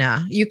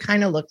Anna. You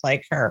kind of look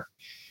like her.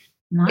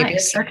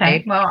 Nice.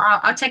 Okay. Well,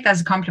 I'll take that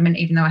as a compliment,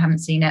 even though I haven't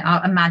seen it.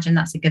 I'll imagine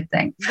that's a good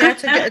thing.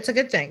 It's a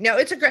good thing. No,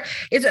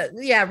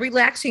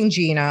 relaxing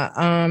Gina.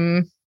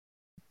 I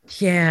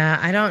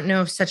don't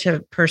know if such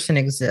a person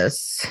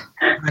exists,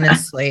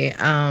 honestly.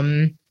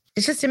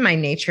 It's just in my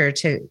nature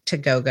to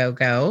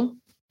go.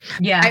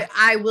 Yeah.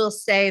 I will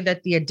say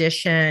that the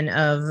addition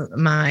of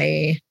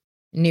my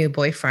new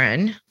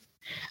boyfriend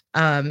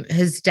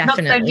has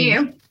definitely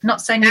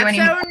not so new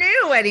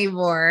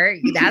anymore.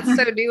 That's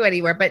so new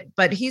anymore.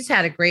 But he's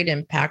had a great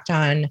impact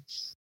on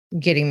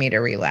getting me to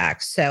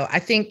relax. So I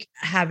think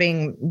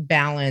having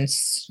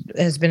balance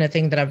has been a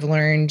thing that I've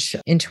learned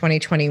in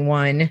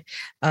 2021.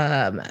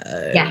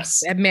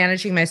 Yes.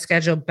 Managing my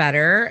schedule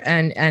better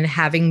and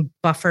having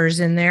buffers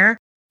in there.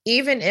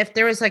 Even if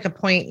there was like a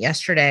point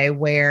yesterday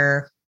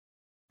where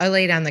I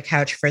laid on the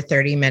couch for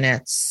 30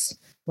 minutes,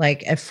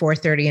 like at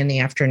 4:30 in the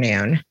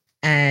afternoon,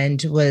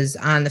 and was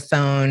on the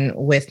phone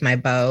with my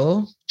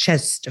beau.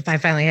 Just if I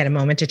finally had a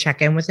moment to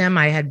check in with him,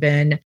 I had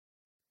been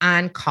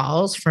on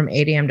calls from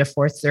 8 a.m. to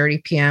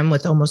 4:30 p.m.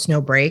 with almost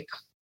no break.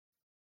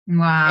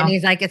 Wow. And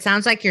he's like, it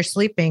sounds like you're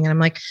sleeping. And I'm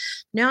like,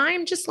 no,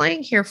 I'm just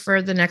laying here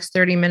for the next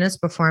 30 minutes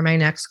before my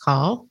next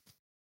call.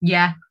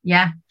 Yeah.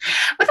 Yeah.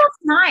 Well, that's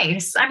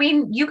nice. I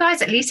mean, you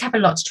guys at least have a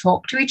lot to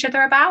talk to each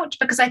other about,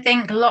 because I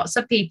think lots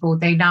of people,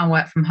 they now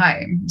work from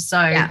home. So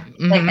at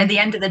the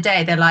end of the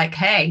day, they're like,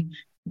 hey,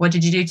 what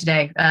did you do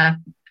today?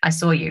 I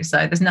saw you. So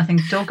there's nothing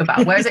to talk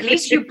about. Whereas at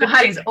least you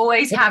guys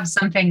always have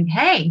something.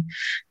 Hey,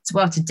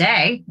 well,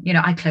 today,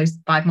 I closed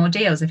 5 more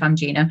deals if I'm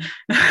Gina.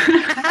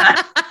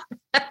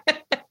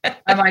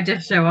 I might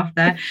just show off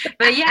there.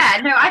 But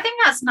yeah, no, I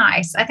think that's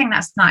nice.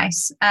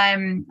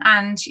 And,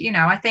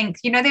 I think,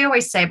 they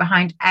always say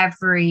behind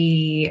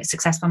every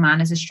successful man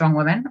is a strong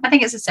woman. I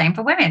think it's the same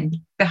for women.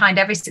 Behind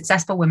every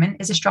successful woman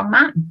is a strong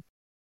man.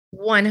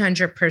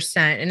 100%.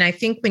 And I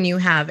think when you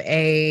have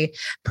a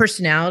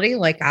personality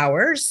like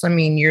ours, I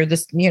mean, you're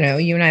this, you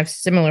and I have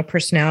similar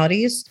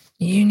personalities.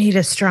 You need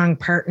a strong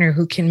partner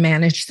who can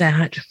manage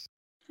that.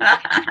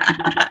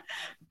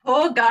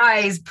 Poor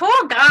guys.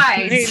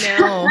 I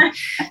know.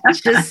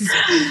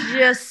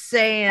 just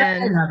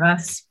saying. They love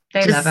us.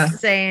 Love us.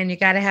 Saying you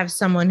got to have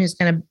someone who's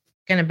going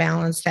to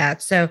balance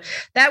that. So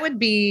that would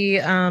be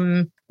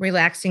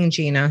relaxing,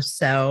 Gina.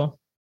 So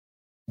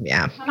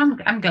yeah. Well,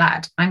 I'm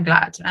glad.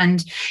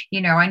 And,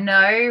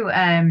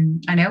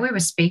 I know we were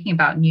speaking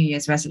about New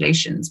Year's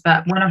resolutions,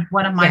 but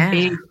one of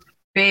my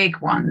big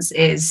ones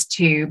is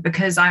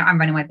because I'm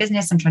running my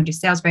business, I'm trying to do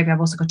sales, baby. I've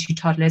also got 2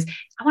 toddlers.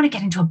 I want to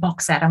get into a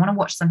box set. I want to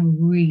watch something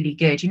really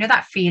good. You know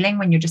that feeling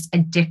when you're just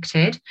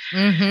addicted?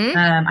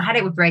 Mm-hmm. I had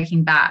it with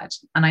Breaking Bad,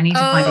 and I need to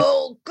find it.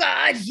 Oh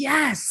God,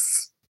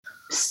 yes.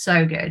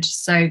 So good.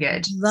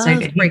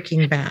 Love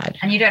Breaking Bad.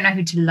 And you don't know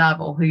who to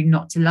love or who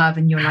not to love.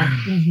 And you're like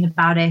thinking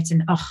about it.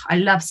 And I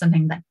love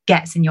something that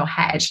gets in your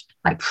head,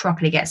 like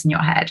properly gets in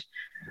your head.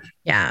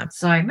 Yeah.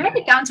 So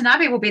maybe Downton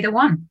Abbey will be the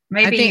one.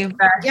 Maybe you've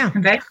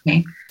convinced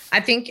me. I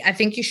think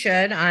you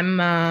should.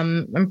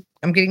 I'm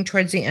getting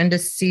towards the end of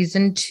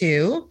season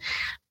 2.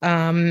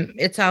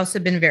 It's also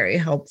been very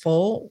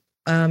helpful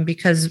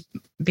because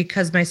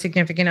my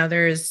significant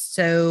other is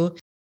so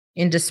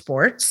into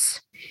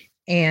sports.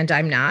 And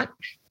I'm not.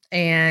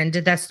 And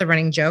that's the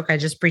running joke. I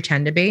just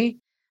pretend to be.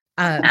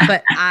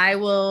 But I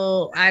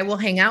will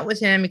hang out with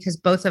him because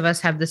both of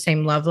us have the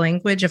same love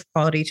language of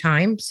quality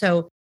time.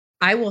 So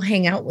I will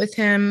hang out with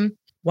him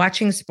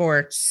watching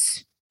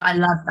sports. I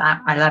love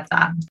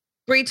that.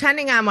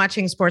 Pretending I'm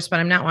watching sports, but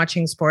I'm not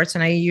watching sports.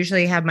 And I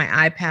usually have my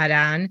iPad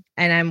on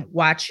and I'm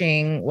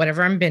watching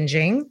whatever I'm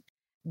binging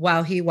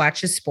while he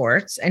watches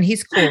sports. And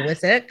he's cool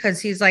with it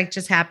because he's like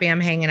just happy I'm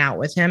hanging out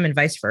with him and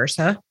vice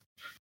versa.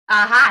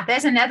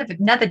 There's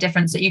another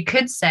difference that you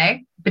could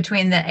say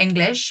between the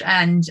English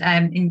and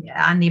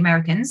the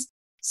Americans.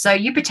 So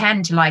you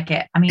pretend to like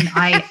it. I mean,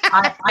 I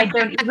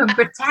don't even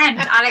pretend.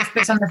 Alex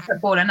puts on the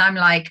football and I'm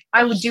like,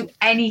 I would do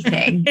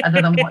anything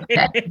other than watch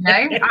it.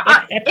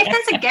 If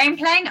there's a game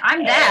playing,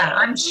 I'm there.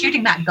 I'm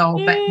shooting that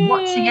goal, but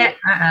watching it,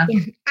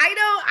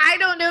 I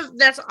don't know if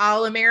that's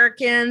all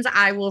Americans.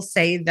 I will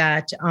say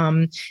that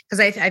because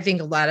I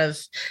think a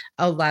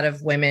lot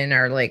of women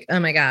are like, oh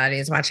my God,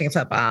 he's watching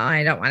football.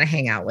 I don't want to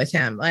hang out with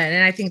him.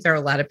 And I think there are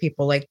a lot of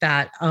people like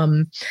that.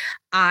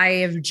 I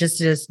have just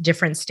this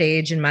different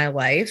stage in my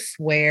life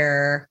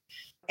where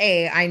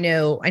I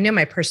know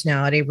my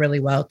personality really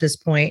well at this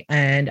point.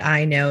 And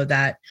I know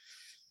that,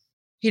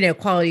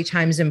 quality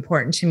time is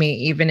important to me,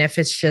 even if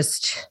it's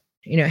just,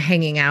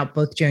 hanging out,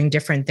 both doing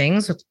different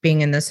things, with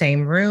being in the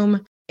same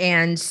room.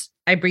 And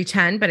I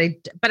pretend, but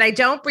I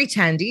don't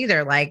pretend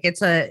either. Like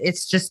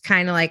it's just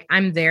kind of like,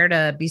 I'm there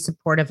to be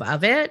supportive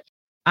of it.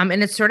 And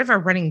it's sort of a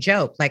running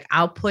joke. Like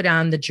I'll put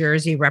on the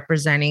jersey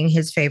representing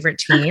his favorite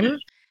team.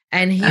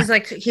 And he's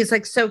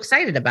like so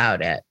excited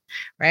about it.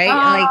 Right.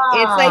 Like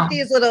it's like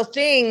these little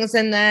things.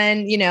 And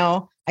then,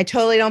 I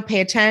totally don't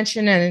pay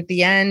attention. And at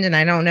the end, and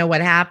I don't know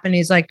what happened.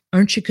 He's like,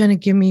 aren't you going to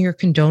give me your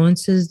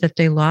condolences that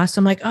they lost?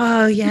 I'm like,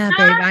 oh yeah,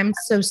 babe, I'm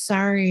so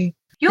sorry.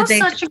 You're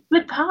such a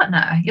good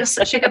partner.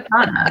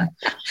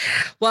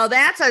 Well,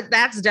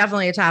 that's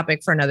definitely a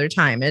topic for another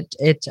time.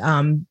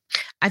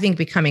 I think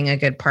becoming a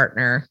good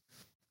partner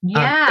in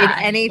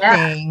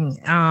anything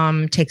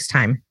takes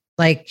time.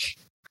 Like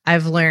I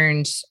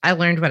learned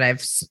what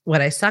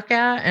I suck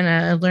at, and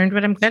I learned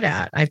what I'm good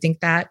at. I think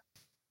that's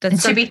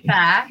to be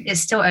fair,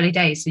 it's still early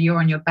days, so you're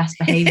on your best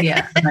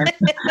behavior.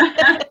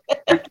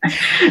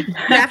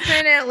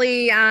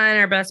 Definitely on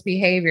our best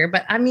behavior.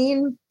 But I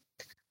mean,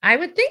 I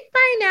would think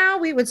by now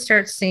we would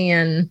start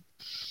seeing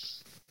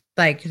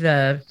like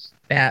the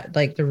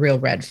real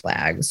red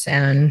flags.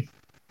 And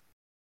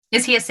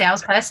is he a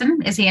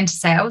salesperson? Is he into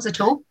sales at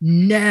all?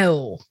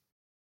 No,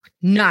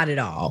 not at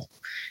all.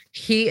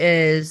 He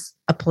is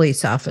a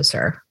police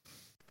officer.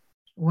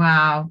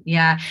 Wow.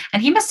 Yeah.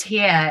 And he must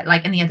hear,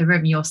 like in the other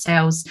room, your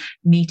sales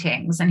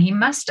meetings, and he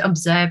must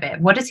observe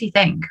it. What does he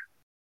think?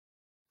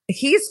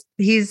 He's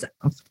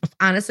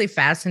honestly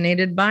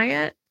fascinated by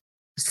it.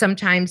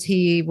 Sometimes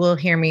he will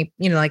hear me,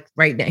 like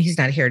right now, he's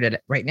not here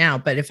right now,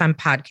 but if I'm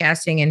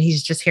podcasting and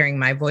he's just hearing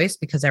my voice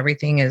because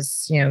everything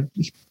is,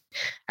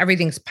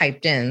 everything's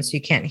piped in, so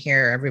you can't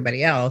hear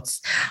everybody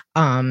else.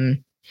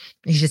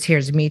 He just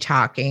hears me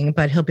talking,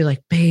 but he'll be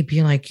like, babe,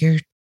 you're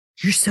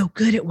so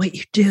good at what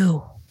you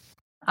do.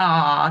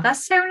 Oh,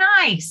 that's so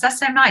nice. That's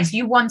so nice.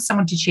 You want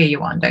someone to cheer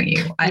you on, don't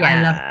you? I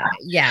love that.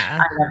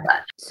 Yeah. I love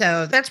that.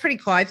 So that's pretty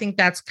cool. I think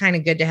that's kind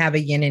of good to have a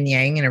yin and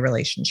yang in a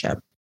relationship.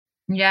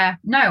 Yeah,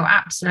 no,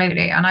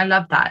 absolutely. And I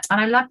love that.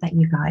 And I love that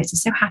you guys are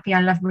so happy.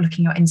 I love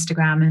looking at your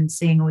Instagram and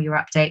seeing all your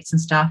updates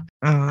and stuff.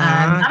 And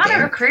I'm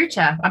a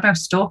recruiter. I'm a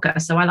stalker.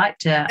 So I like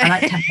to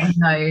have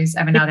nose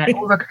every now and then.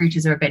 All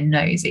recruiters are a bit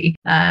nosy.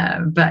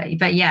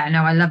 But yeah,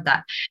 no, I love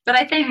that. But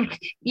I think,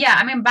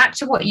 back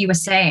to what you were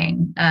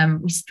saying,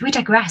 we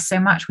digress so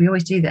much. We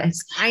always do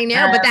this. I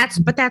know,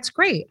 but that's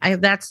great.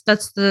 That's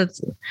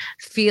the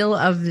feel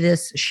of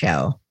this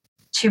show.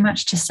 Too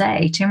much to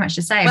say.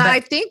 Well,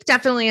 I think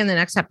definitely in the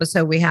next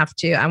episode,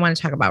 I want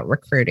to talk about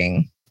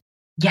recruiting.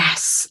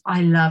 Yes, I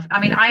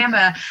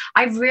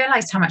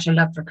realized how much I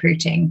love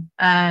recruiting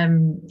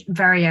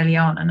very early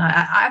on. And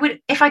I would,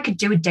 if I could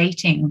do a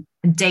dating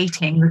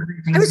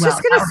recruiting. I was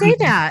just going to say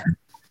that.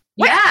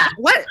 Yeah.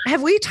 What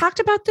have we talked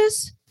about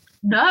this?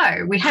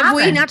 No, we haven't. Have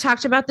we not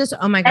talked about this?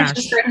 Oh my gosh.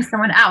 Let's just throw to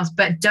someone else,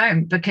 but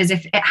don't, because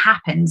if it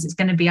happens, it's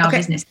going to be our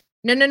business.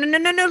 No.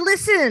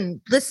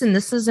 Listen,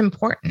 this is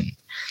important.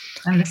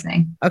 I'm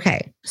listening.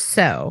 Okay.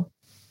 Spoiler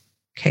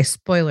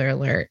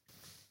alert.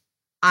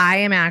 I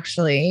am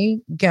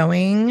actually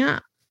going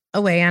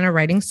away on a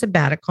writing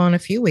sabbatical in a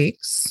few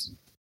weeks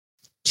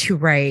to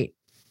write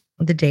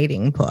the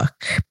dating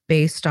book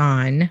based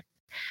on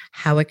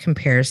how it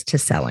compares to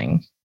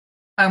selling.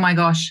 Oh my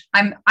gosh.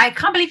 I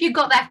can't believe you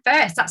got there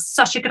first. That's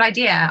such a good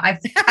idea. I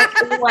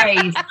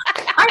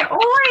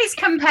always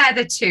compare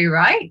the two,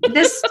 right?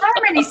 There's so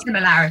many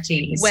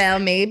similarities. Well,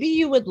 maybe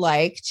you would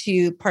like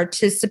to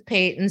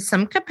participate in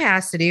some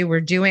capacity.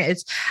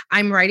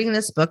 I'm writing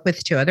this book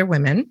with 2 other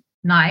women.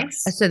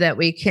 Nice. So that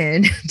we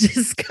can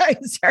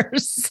disguise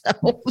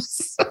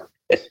ourselves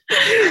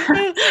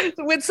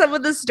with some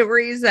of the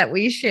stories that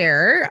we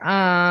share.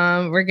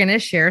 We're going to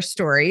share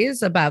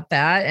stories about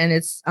that. And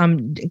it's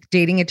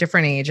dating at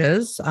different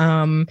ages.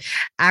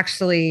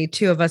 Actually,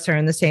 2 of us are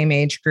in the same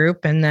age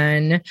group. And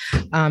then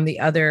the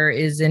other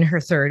is in her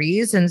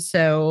 30s. And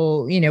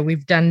so,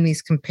 we've done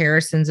these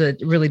comparisons.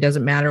 It really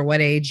doesn't matter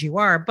what age you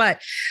are. But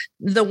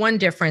the one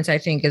difference, I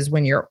think, is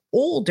when you're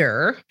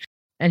older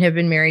and have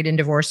been married and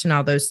divorced and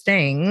all those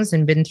things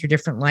and been through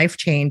different life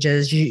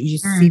changes, you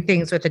see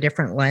things with a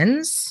different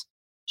lens.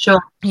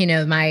 Sure.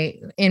 In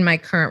my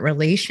current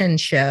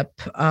relationship,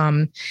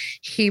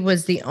 he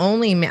was the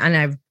only man,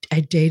 and I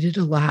dated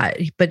a lot,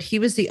 but he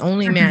was the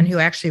only man who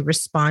actually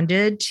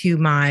responded to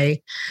my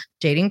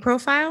dating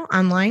profile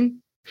online.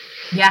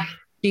 Yeah.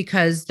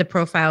 Because the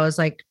profile is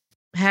like,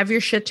 have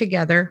your shit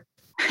together.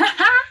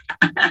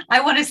 I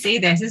want to see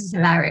this. This is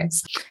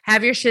hilarious.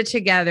 Have your shit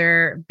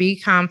together. Be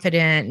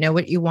confident. Know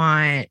what you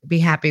want. Be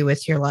happy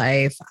with your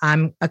life.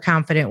 I'm a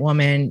confident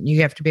woman.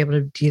 You have to be able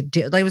to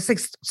do like, it was like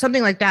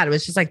something like that. It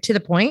was just like to the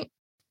point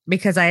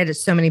because I had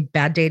so many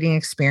bad dating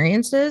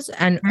experiences.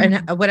 And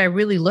what I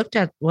really looked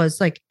at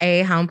was like,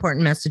 A, how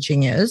important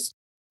messaging is.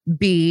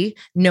 B,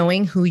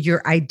 knowing who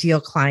your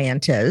ideal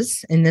client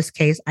is. In this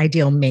case,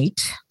 ideal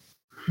mate.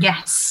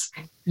 Yes.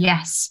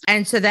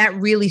 And so that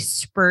really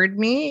spurred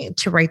me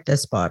to write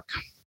this book.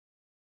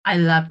 I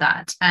love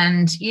that.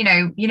 And,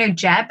 Jeb,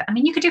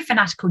 you could do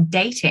fanatical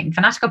dating,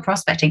 fanatical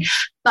prospecting.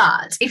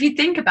 But if you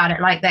think about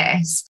it like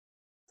this,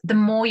 the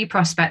more you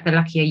prospect, the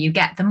luckier you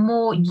get. The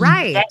more you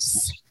get,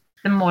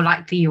 the more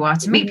likely you are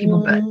to meet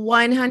people. But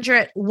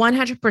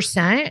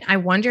 100%. I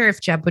wonder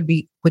if Jeb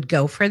would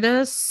go for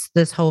this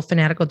whole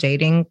fanatical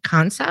dating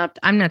concept.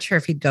 I'm not sure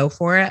if he'd go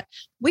for it.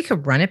 We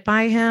could run it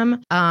by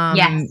him.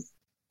 Yes.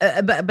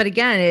 But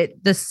again,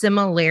 the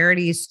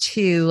similarities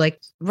to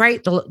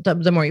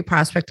the more you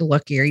prospect, the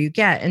luckier you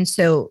get. And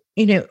so,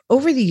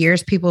 over the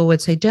years, people would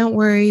say, don't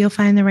worry, you'll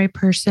find the right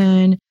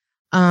person.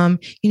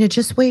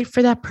 Just wait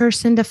for that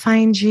person to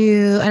find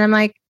you. And I'm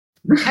like,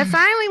 I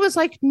finally was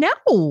like,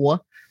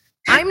 no,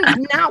 I'm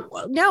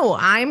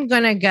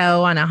going to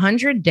go on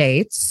 100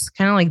 dates,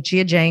 kind of like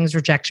Gia Jang's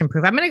rejection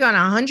proof. I'm going to go on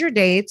 100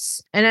 dates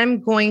and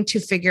I'm going to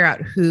figure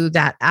out who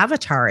that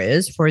avatar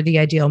is for the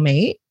ideal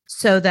mate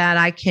so that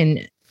I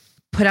can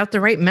put out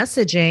the right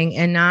messaging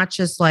and not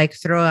just like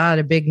throw out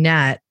a big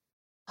net,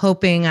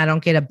 hoping I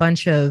don't get a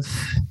bunch of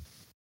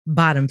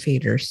bottom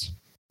feeders.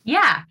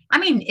 Yeah. I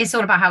mean, it's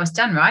all about how it's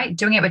done, right?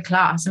 Doing it with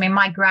class. I mean,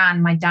 my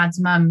dad's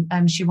mum,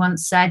 she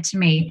once said to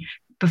me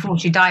before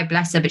she died,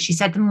 bless her, but she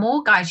said, the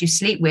more guys you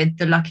sleep with,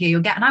 the luckier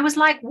you'll get. And I was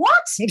like,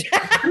 what?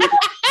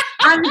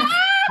 And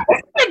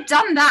if I had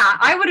done that,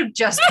 I would have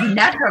just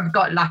never have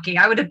got lucky.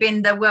 I would have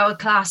been the world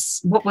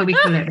class. What will we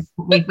call it?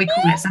 We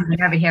call it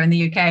something over here in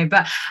the UK.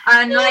 But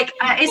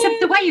it's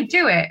the way you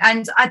do it.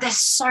 And there's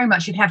so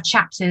much. You'd have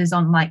chapters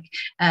on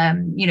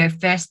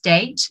first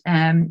date,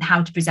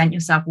 how to present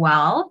yourself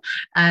well,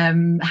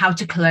 how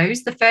to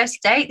close the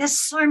first date. There's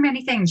so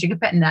many things you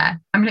could put in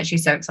there. I'm literally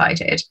so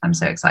excited. I'm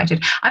so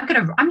excited.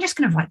 I'm just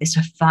gonna write this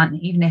for fun,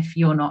 even if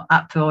you're not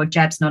up for,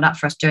 Jeb's not up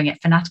for us doing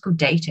it. Fanatical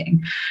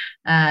dating.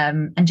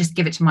 And just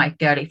give it to my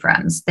girly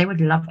friends. They would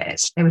love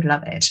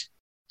it.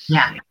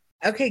 Yeah.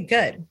 Okay,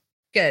 good.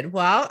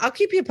 Well, I'll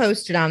keep you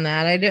posted on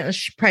that.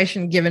 Probably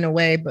shouldn't give it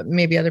away, but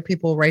maybe other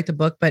people will write the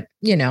book, but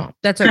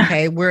that's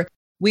okay.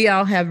 We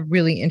all have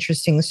really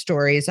interesting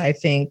stories, I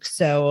think.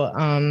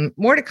 So,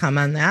 more to come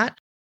on that.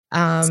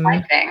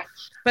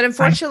 But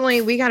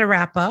unfortunately we got to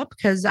wrap up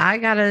because I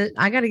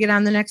gotta get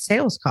on the next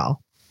sales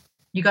call.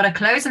 You got to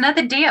close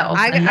another deal.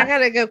 I got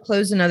to go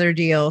close another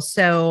deal.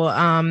 So,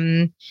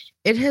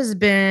 it has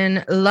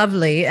been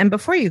lovely. And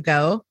before you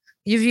go,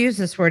 you've used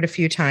this word a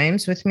few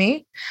times with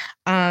me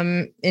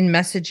in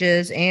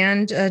messages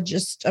and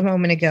just a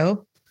moment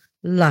ago,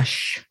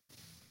 lush.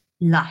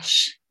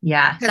 Lush.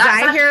 Yeah. Because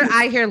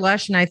I hear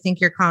lush and I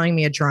think you're calling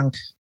me a drunk.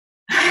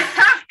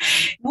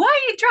 Why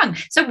are you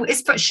drunk? So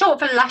it's short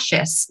for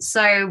luscious.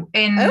 So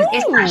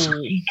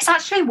it's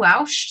actually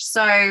Welsh.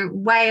 So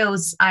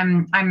Wales,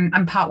 I'm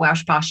part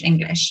Welsh, part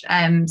English.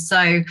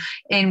 So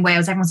in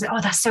Wales, everyone says, "Oh,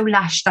 that's so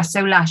lush, that's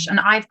so lush." And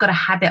I've got a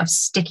habit of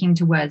sticking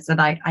to words that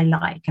I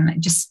like, and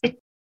it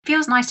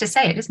feels nice to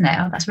say it, doesn't it?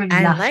 Oh, that's really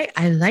lush.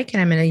 I like it.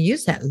 I'm going to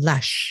use that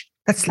lush.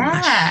 That's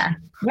lush. Yeah.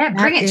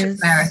 Bring it to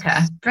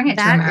America.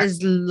 That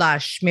is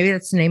lush. Maybe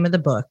that's the name of the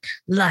book.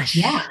 Lush.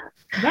 Yeah.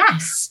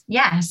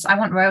 Yes. I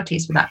want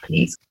royalties for that,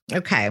 please.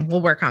 Okay.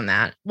 We'll work on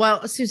that.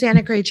 Well,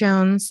 Susanna Gray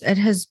Jones, it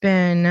has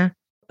been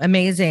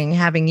amazing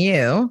having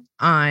you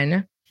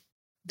on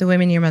The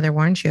Women Your Mother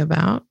Warned You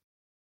About.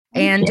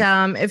 Thank you.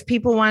 If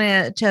people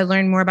want to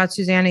learn more about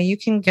Susanna, you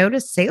can go to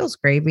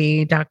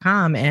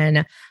salesgravy.com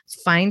and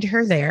find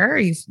her there.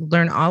 You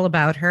learn all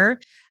about her.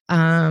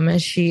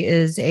 She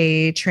is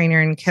a trainer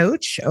and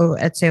coach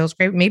at Sales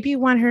Gravy. Maybe you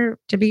want her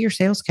to be your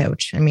sales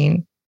coach. I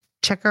mean,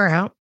 check her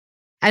out.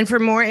 And for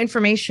more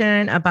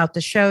information about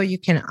the show, you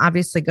can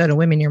obviously go to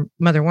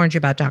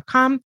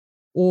womenyourmotherwarnedyouabout.com,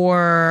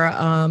 or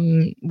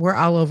we're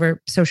all over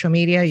social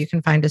media. You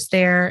can find us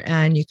there,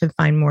 and you can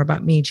find more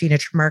about me, Gina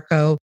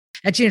Trimarco,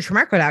 at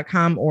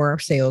ginatrimarco.com or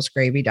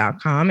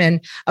salesgravy.com.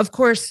 And of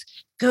course,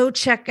 go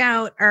check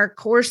out our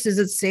courses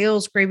at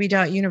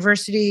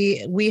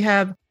salesgravy.university. We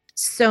have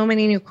so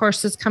many new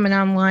courses coming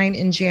online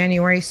in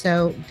January,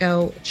 so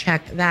go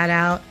check that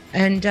out.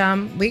 And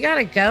we got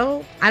to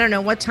go. I don't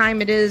know what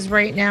time it is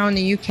right now in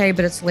the UK,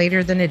 but it's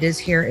later than it is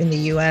here in the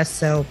US.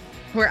 So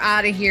we're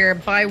out of here.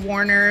 Bye,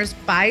 Warners.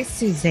 Bye,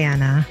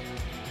 Susanna.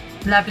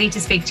 Lovely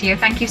to speak to you.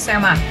 Thank you so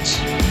much.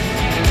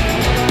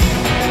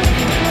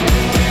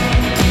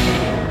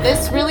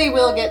 This really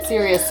will get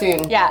serious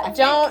soon. Yeah,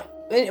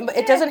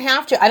 it doesn't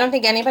have to. I don't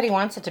think anybody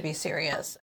wants it to be serious.